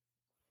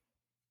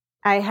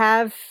I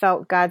have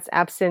felt God's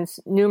absence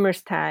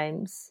numerous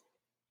times.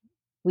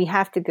 We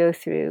have to go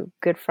through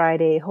Good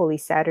Friday, Holy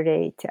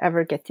Saturday to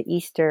ever get to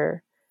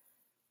Easter.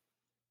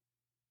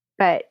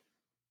 But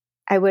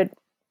I would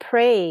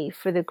pray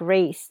for the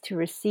grace to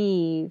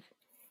receive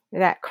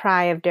that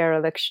cry of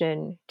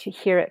dereliction, to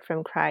hear it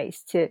from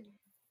Christ, to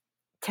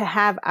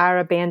have our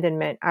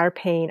abandonment, our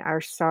pain,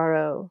 our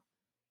sorrow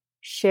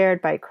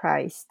shared by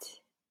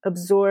Christ,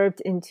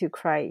 absorbed into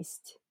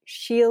Christ,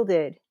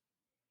 shielded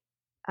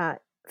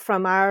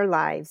from our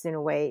lives in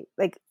a way.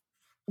 Like,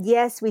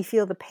 yes, we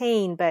feel the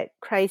pain, but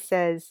Christ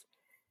says,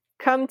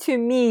 "Come to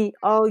me,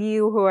 all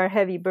you who are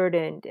heavy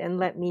burdened, and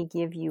let me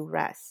give you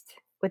rest."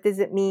 What does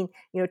it mean?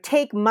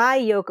 Take my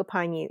yoke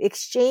upon you.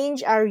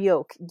 Exchange our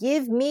yoke.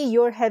 Give me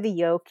your heavy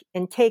yoke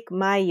and take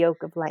my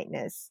yoke of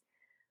lightness.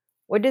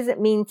 What does it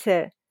mean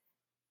to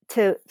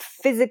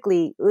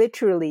physically,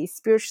 literally,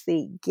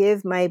 spiritually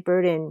give my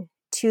burden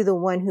to the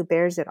one who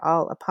bears it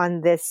all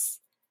upon this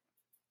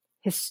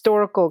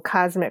historical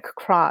cosmic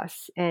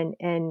cross, and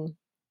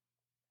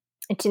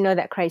to know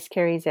that Christ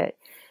carries it?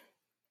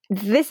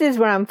 This is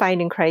where I'm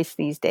finding Christ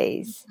these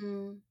days,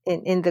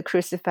 in the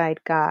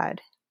crucified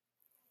God.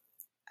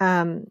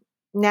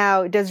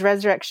 Now, does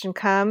resurrection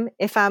come?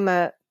 If I'm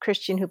a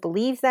Christian who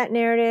believes that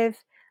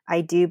narrative, I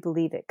do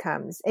believe it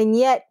comes. And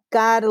yet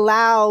God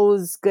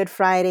allows Good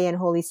Friday and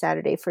Holy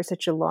Saturday for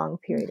such a long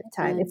period of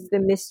time. It's the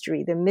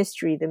mystery, the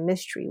mystery, the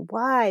mystery.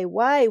 Why,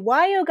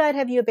 oh God,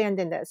 have you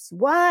abandoned us?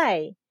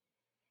 Why?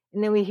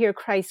 And then we hear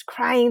Christ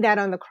crying that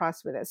on the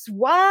cross with us.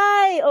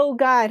 Why, oh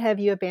God, have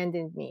you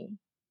abandoned me?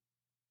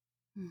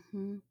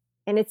 Mm-hmm.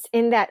 And it's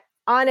in that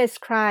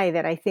honest cry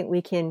that I think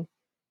we can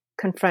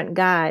confront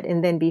God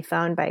and then be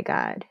found by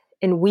God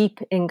and weep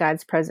in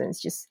God's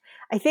presence.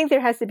 I think there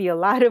has to be a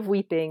lot of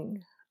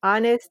weeping,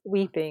 honest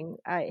weeping.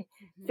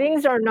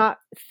 Things are not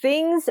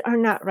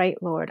right,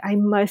 Lord. I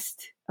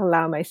must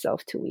allow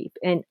myself to weep.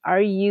 And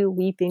are you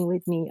weeping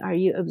with me? Are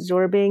you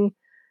absorbing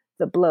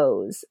the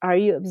blows? Are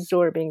you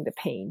absorbing the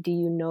pain? Do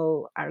you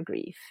know our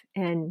grief?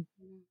 And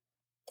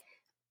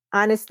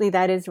honestly,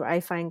 that is where I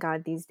find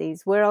God these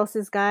days. Where else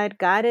is God?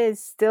 God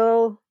is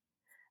still,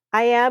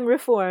 I am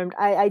reformed.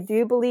 I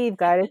do believe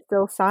God is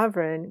still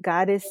sovereign.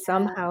 God is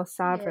somehow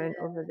sovereign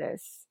over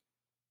this.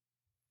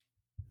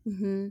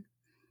 Mm-hmm.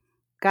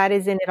 God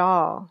is in it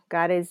all.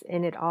 God is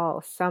in it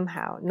all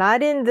somehow.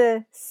 Not in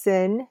the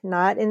sin,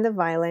 not in the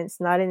violence,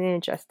 not in the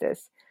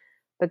injustice,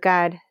 but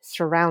God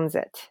surrounds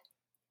it.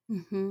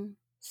 Mm-hmm.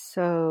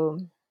 So.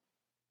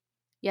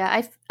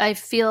 Yeah, I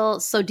feel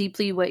so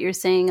deeply what you're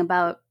saying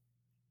about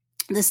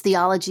this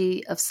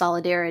theology of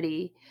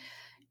solidarity.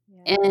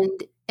 Yeah.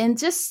 And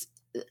just,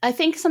 I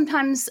think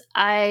sometimes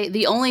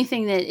the only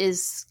thing that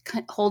is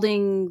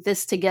holding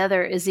this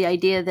together is the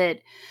idea that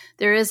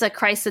there is a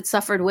Christ that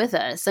suffered with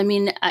us. I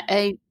mean,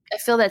 I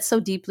feel that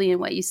so deeply in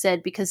what you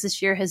said, because this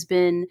year has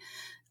been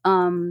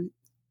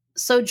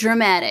so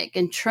dramatic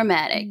and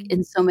traumatic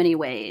in so many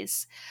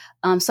ways.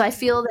 So I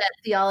feel that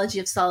theology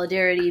of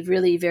solidarity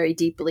really very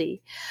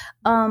deeply.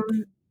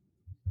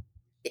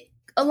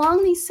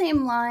 Along these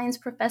same lines,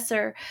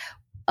 Professor,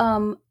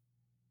 how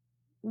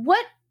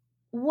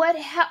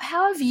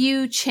have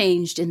you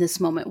changed in this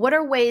moment? What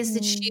are ways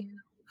that you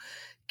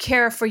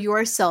care for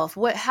yourself?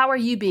 How are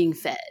you being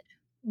fed?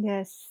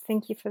 Yes,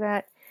 thank you for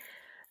that.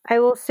 I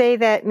will say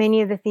that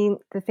many of the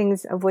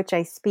things of which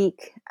I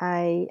speak,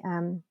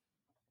 I've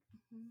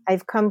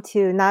come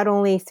to not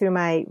only through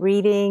my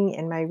reading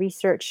and my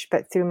research,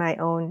 but through my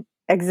own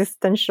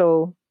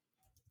existential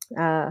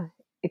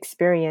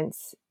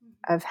experience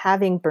of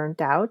having burnt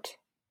out,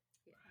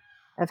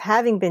 of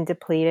having been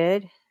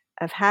depleted,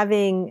 of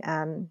having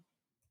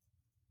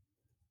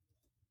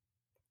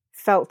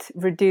felt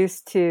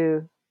reduced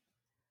to,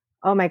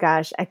 oh my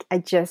gosh, I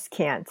just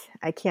can't.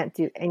 I can't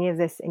do any of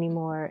this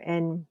anymore.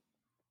 And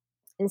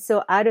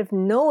so out of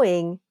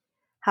knowing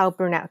how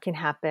burnout can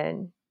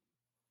happen,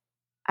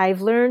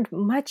 I've learned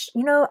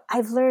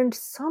I've learned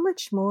so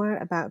much more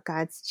about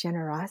God's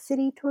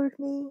generosity toward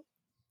me.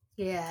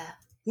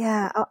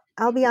 Yeah,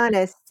 I'll be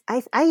honest.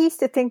 I used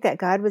to think that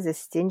God was a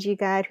stingy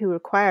God who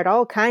required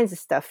all kinds of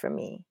stuff from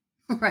me.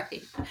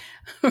 Right.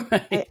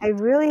 I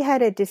really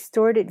had a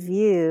distorted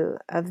view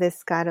of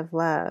this God of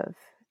love.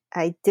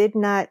 I did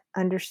not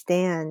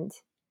understand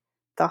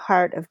the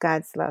heart of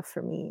God's love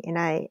for me. And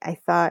I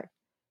thought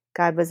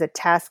God was a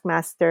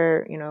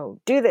taskmaster,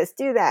 do this,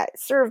 do that,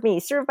 serve me,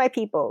 serve my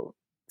people,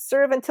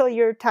 serve until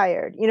you're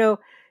tired.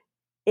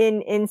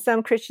 In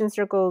some Christian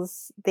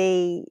circles,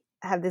 they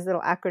have this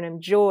little acronym,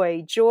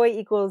 JOY. JOY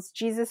equals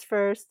Jesus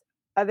first,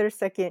 others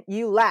second,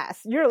 you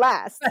last. You're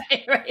last.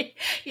 Right.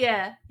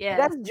 Yeah.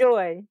 That's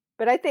joy.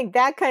 But I think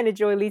that kind of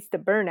joy leads to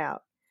burnout.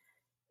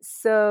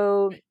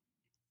 So,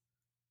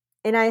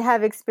 and I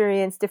have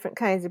experienced different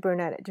kinds of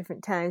burnout at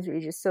different times where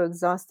you're just so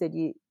exhausted.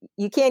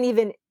 You can't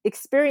even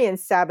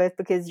experience Sabbath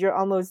because you're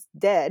almost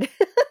dead.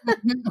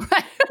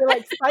 Right. You're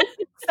like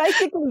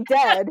psychically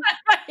dead.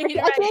 Right.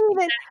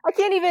 I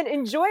can't even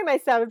enjoy my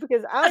Sabbath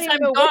because I don't even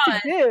know what to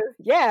do.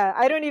 Yeah,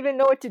 I don't even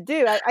know what to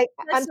do.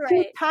 I'm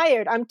too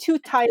tired. I'm too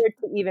tired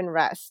to even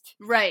rest.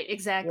 Right,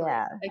 exactly.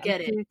 Yeah, I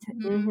get it.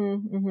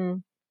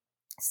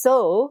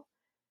 So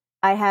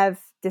I have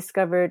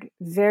discovered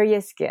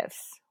various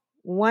gifts.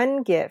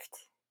 One gift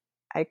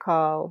I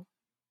call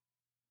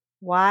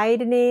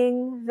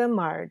widening the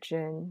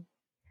margin.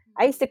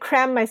 I used to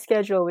cram my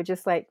schedule with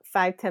just like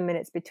 5-10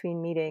 minutes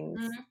between meetings.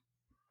 Mm-hmm.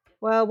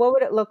 Well, what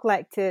would it look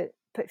like to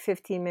put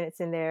 15 minutes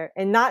in there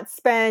and not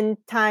spend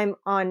time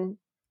on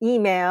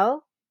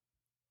email,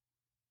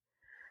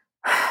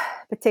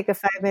 but take a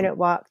 5-minute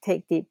walk,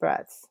 take deep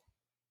breaths.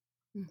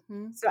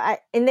 Mm-hmm.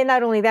 And then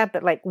not only that,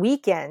 but like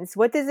weekends,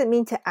 what does it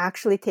mean to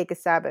actually take a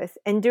Sabbath?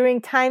 And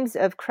during times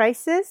of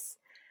crisis,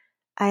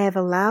 I have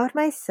allowed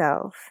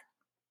myself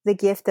the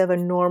gift of a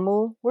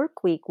normal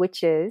work week,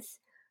 which is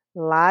a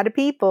lot of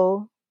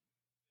people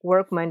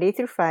work Monday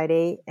through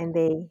Friday and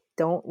they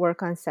don't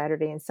work on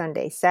Saturday and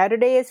Sunday.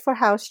 Saturday is for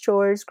house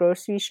chores,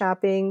 grocery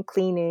shopping,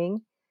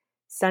 cleaning.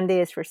 Sunday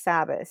is for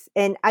Sabbath.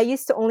 And I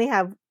used to only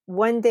have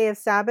one day of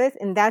Sabbath,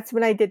 and that's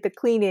when I did the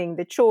cleaning,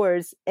 the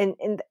chores, and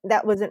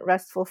that wasn't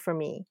restful for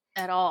me.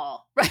 At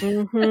all. Right.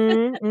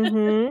 Mm-hmm,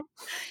 mm-hmm.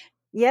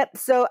 Yep.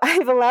 So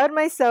I've allowed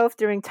myself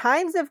during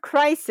times of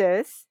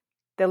crisis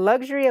the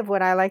luxury of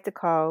what I like to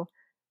call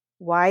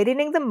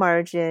widening the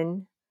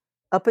margin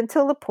up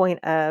until the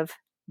point of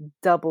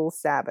double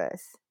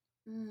Sabbath.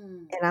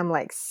 And I'm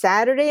like,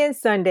 Saturday and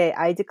Sunday,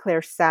 I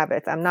declare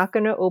Sabbath. I'm not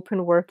going to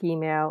open work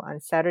email on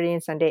Saturday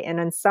and Sunday. And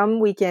on some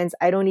weekends,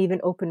 I don't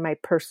even open my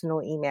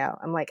personal email.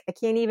 I'm like, I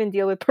can't even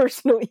deal with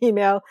personal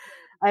email.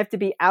 I have to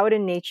be out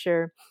in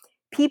nature.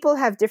 People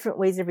have different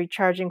ways of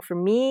recharging. For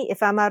me,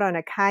 if I'm out on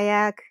a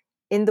kayak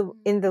in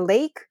the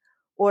lake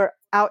or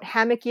out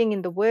hammocking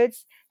in the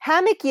woods,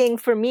 hammocking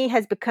for me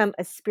has become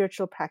a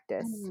spiritual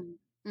practice.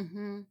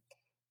 Mm-hmm.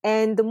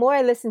 And the more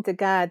I listen to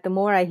God, the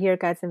more I hear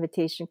God's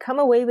invitation, come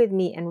away with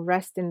me and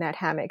rest in that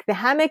hammock. The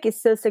hammock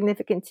is so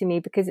significant to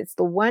me because it's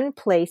the one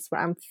place where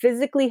I'm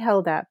physically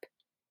held up,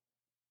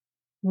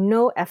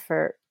 no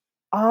effort.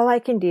 All I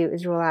can do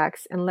is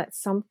relax and let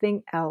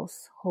something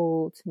else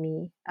hold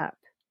me up.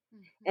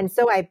 Mm-hmm. And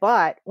so I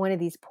bought one of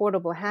these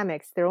portable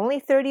hammocks. They're only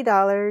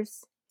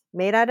 $30,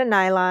 made out of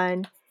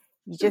nylon.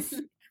 You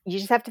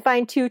just have to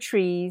find 2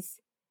 trees.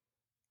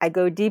 I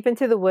go deep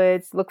into the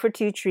woods, look for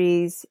 2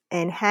 trees,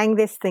 and hang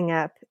this thing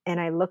up. And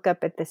I look up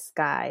at the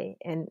sky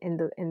and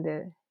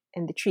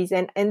the trees,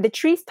 and the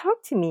trees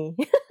talk to me.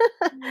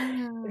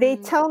 They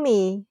tell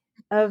me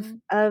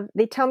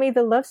they tell me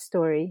the love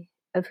story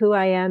of who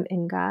I am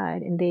in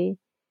God, and they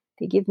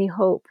give me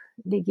hope.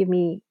 They give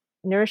me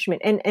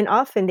nourishment, and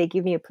often they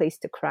give me a place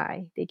to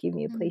cry. They give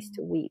me a place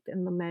to weep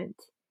and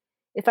lament.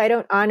 If I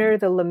don't honor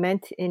the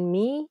lament in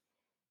me,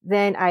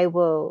 then I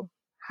will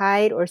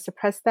hide or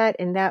suppress that,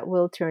 and that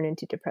will turn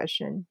into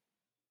depression.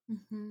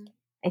 Mm-hmm.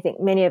 I think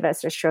many of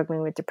us are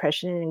struggling with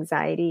depression and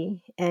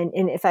anxiety. And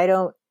if I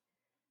don't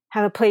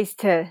have a place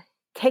to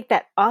take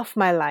that off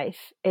my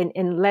life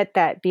and let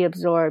that be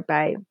absorbed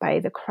by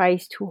the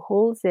Christ who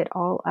holds it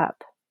all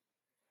up,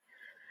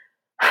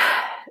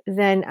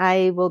 then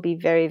I will be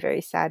very,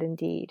 very sad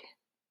indeed.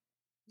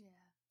 Yeah.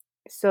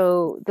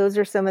 So those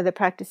are some of the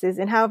practices.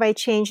 And how have I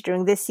changed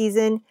during this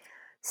season?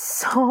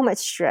 So much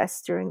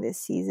stress during this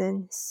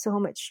season, so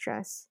much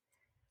stress.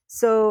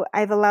 So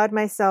I've allowed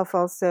myself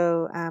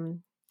also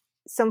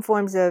some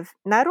forms of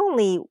not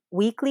only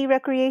weekly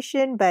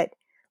recreation, but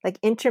like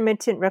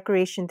intermittent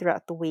recreation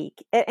throughout the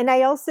week. And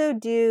I also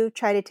do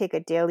try to take a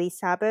daily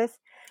Sabbath.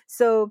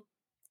 So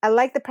I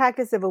like the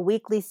practice of a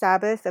weekly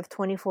Sabbath of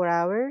 24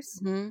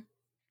 hours,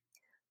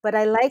 but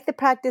I like the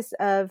practice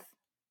of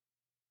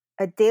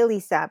a daily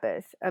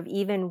Sabbath of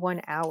even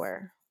 1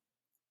 hour.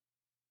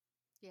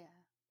 Yeah.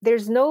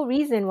 There's no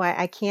reason why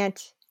I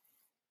can't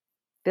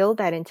build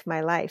that into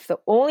my life. The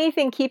only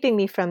thing keeping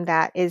me from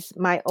that is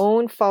my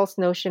own false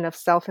notion of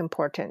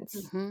self-importance.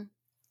 Mm-hmm.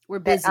 We're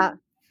busy.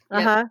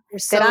 We're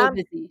so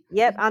busy.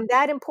 Yep, I'm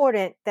that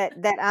important that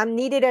I'm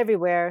needed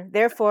everywhere.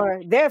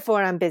 Therefore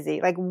I'm busy.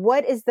 Like,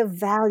 what is the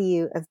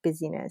value of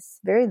busyness?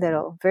 Very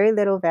little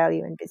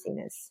value in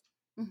busyness.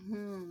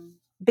 Mm-hmm.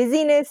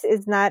 Busyness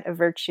is not a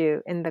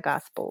virtue in the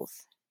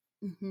Gospels.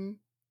 Mm-hmm.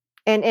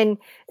 And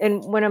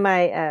one of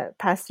my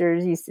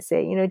pastors used to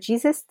say,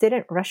 Jesus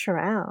didn't rush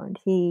around.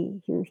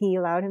 He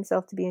allowed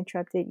himself to be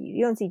interrupted.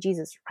 You don't see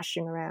Jesus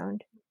rushing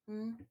around.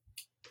 Mm-hmm.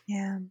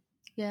 Yeah.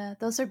 Yeah,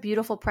 those are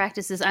beautiful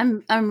practices.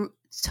 I'm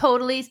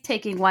totally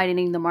taking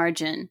widening the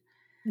margin.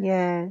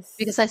 Yes.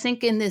 Because I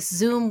think in this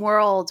Zoom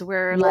world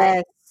where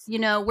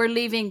we're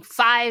leaving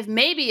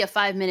maybe a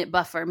 5-minute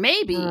buffer,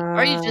 maybe,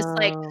 or you just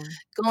like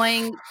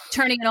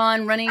turning it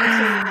on, running to the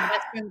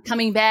restroom,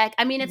 coming back.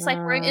 I mean, it's like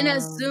we're in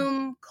a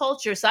Zoom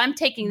culture. So I'm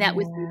taking that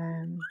with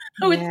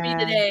me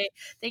today.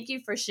 Thank you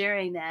for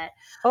sharing that.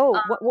 Oh,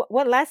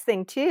 one last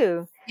thing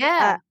too.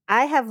 Yeah.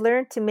 I have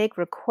learned to make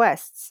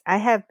requests. I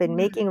have been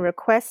making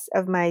requests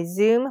of my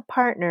Zoom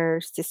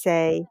partners to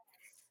say,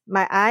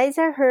 my eyes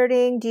are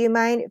hurting. Do you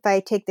mind if I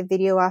take the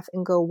video off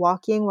and go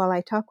walking while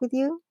I talk with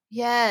you?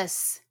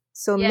 Yes.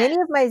 So many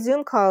of my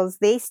Zoom calls,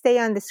 they stay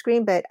on the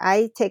screen, but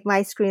I take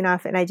my screen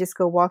off and I just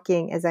go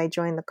walking as I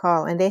join the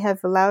call. And they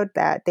have allowed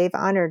that. They've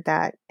honored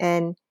that.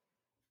 And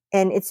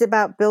it's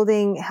about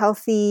building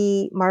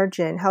healthy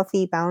margin,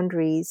 healthy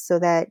boundaries so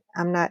that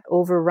I'm not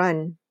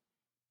overrun.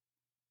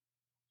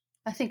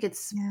 I think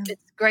it's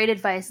great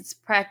advice. It's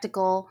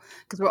practical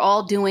because we're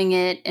all doing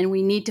it, and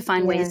we need to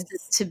find ways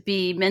to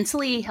be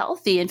mentally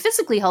healthy and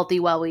physically healthy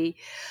while we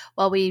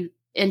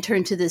enter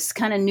into this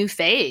kind of new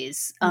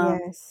phase.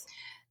 Yes.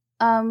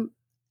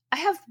 I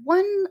have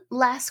one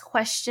last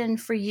question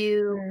for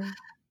you.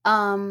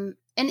 Sure.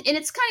 And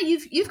it's kind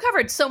of you've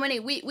covered so many.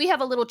 We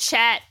have a little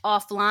chat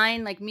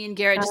offline, like me and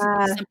Garrett, just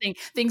in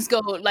case things go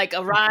like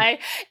awry,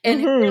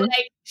 and we're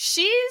like,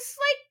 she's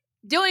like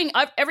doing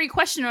every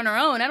question on her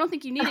own. I don't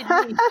think you needed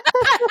me.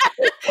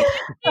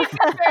 You're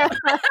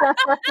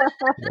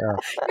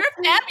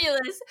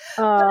fabulous.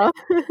 I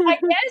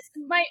guess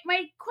my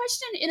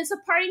question, and it's a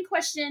parting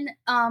question,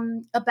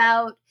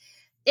 about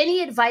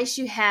any advice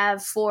you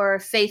have for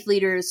faith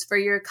leaders, for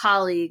your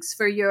colleagues,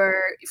 for your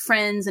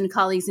friends and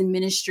colleagues in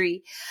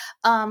ministry,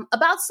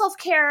 about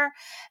self-care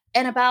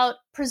and about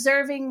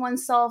preserving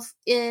oneself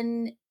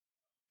in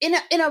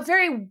a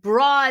very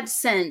broad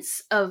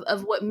sense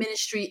of what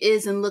ministry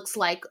is and looks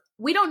like.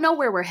 We don't know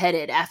where we're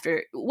headed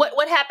after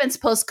what happens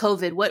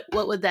post-COVID. What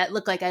would that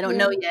look like? I don't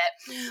know yet.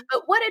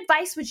 But what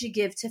advice would you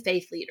give to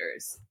faith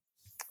leaders?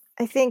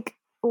 I think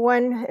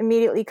one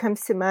immediately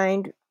comes to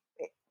mind,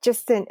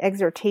 just an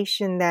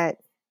exhortation that,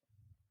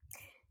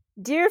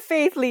 dear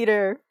faith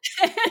leader,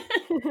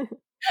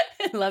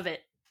 love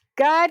it.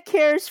 God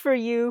cares for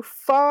you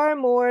far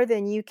more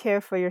than you care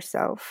for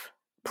yourself.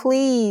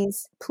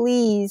 Please,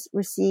 please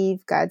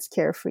receive God's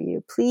care for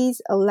you.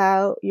 Please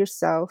allow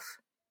yourself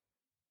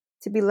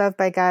to be loved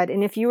by God.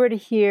 And if you were to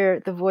hear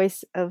the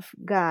voice of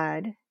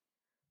God,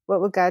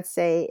 what would God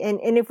say?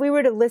 And if we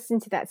were to listen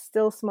to that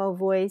still small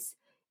voice,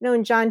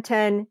 in John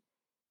 10,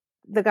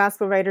 the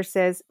gospel writer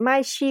says,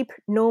 my sheep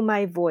know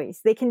my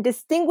voice. They can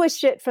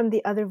distinguish it from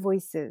the other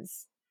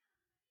voices.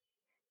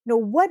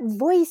 What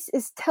voice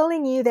is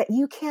telling you that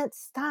you can't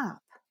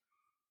stop?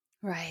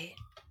 Right.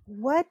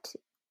 What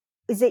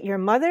is it? Your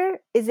mother?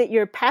 Is it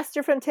your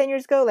pastor from 10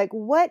 years ago? Like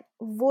what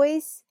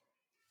voice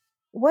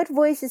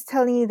is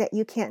telling you that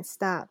you can't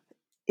stop?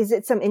 Is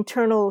it some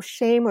internal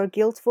shame or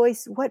guilt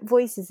voice? What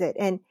voice is it?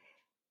 And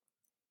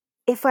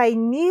if I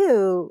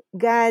knew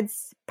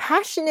God's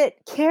passionate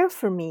care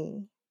for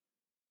me,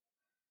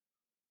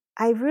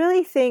 I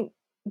really think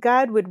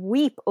God would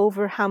weep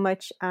over how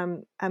much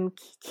I'm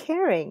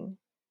caring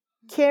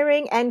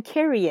and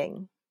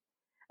carrying.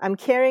 I'm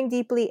caring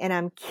deeply and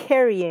I'm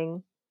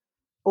carrying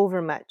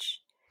over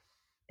much.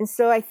 And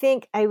so I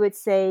think I would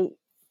say,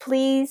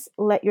 please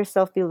let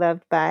yourself be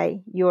loved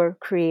by your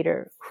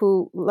Creator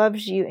who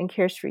loves you and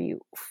cares for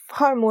you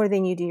far more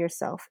than you do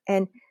yourself.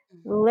 And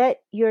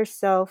let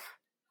yourself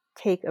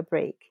take a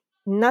break.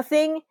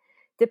 Nothing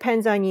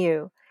depends on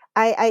you.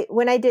 I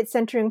when I did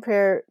centering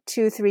prayer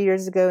 2-3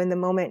 years ago, in the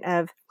moment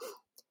of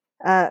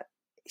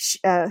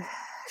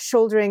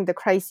shouldering the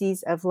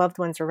crises of loved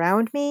ones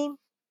around me,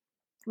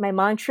 my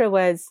mantra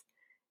was,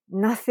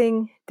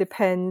 nothing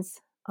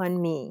depends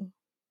on me.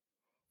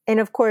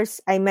 And of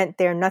course, I meant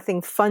there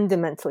nothing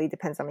fundamentally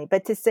depends on me.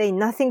 But to say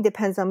nothing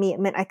depends on me, it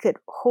meant I could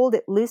hold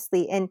it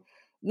loosely. And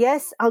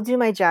yes, I'll do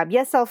my job.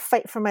 Yes, I'll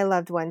fight for my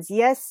loved ones.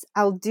 Yes,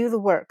 I'll do the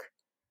work.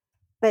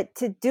 But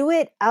to do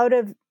it out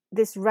of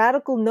this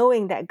radical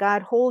knowing that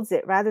God holds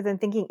it, rather than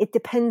thinking it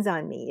depends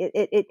on me.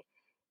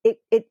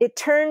 It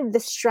turned the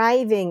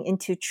striving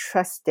into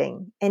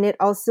trusting. And it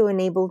also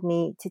enabled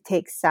me to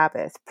take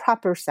Sabbath,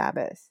 proper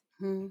Sabbath.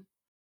 Mm-hmm.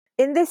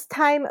 In this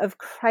time of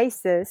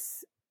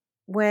crisis,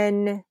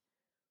 when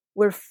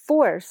we're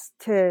forced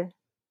to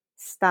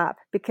stop,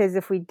 because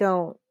if we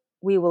don't,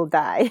 we will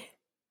die.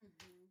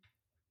 Mm-hmm.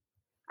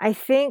 I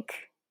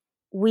think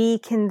we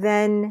can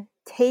then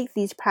take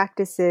these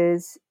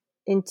practices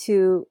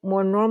into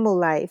more normal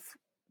life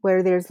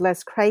where there's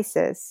less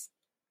crisis,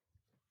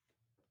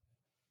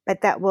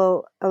 but that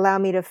will allow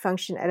me to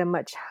function at a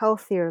much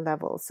healthier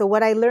level. So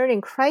what I learn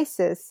in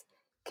crisis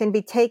can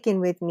be taken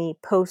with me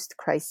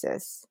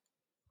post-crisis.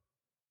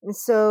 And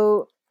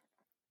so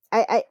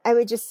I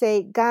would just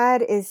say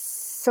God is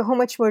so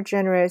much more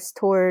generous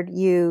toward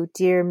you,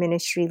 dear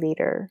ministry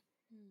leader,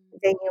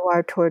 than you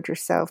are toward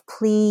yourself.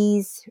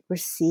 Please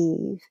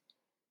receive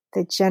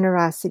the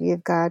generosity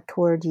of God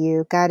toward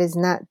you. God is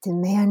not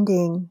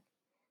demanding.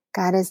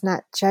 God is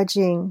not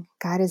judging.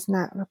 God is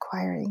not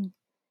requiring.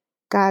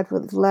 God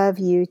would love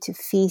you to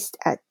feast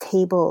at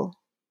table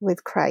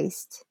with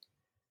Christ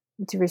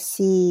and to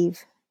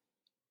receive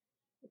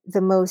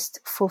the most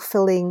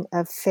fulfilling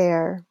of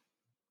fare.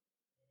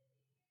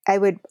 I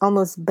would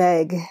almost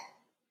beg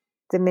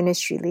the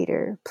ministry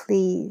leader,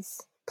 please,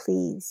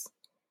 please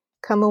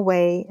come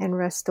away and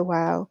rest a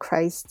while.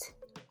 Christ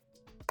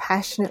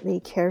passionately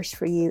cares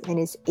for you and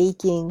is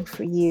aching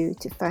for you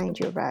to find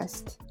your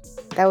rest.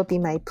 That would be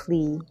my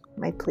plea.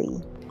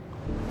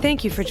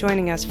 Thank you for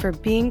joining us for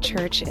Being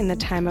Church in the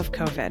Time of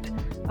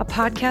COVID, a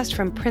podcast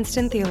from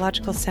Princeton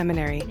Theological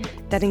Seminary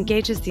that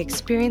engages the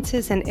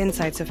experiences and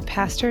insights of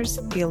pastors,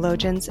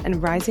 theologians,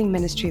 and rising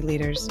ministry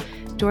leaders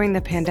during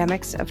the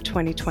pandemics of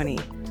 2020.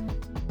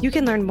 You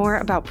can learn more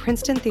about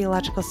Princeton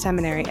Theological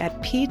Seminary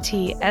at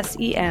ptsem.edu.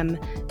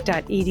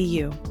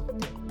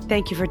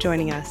 Thank you for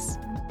joining us.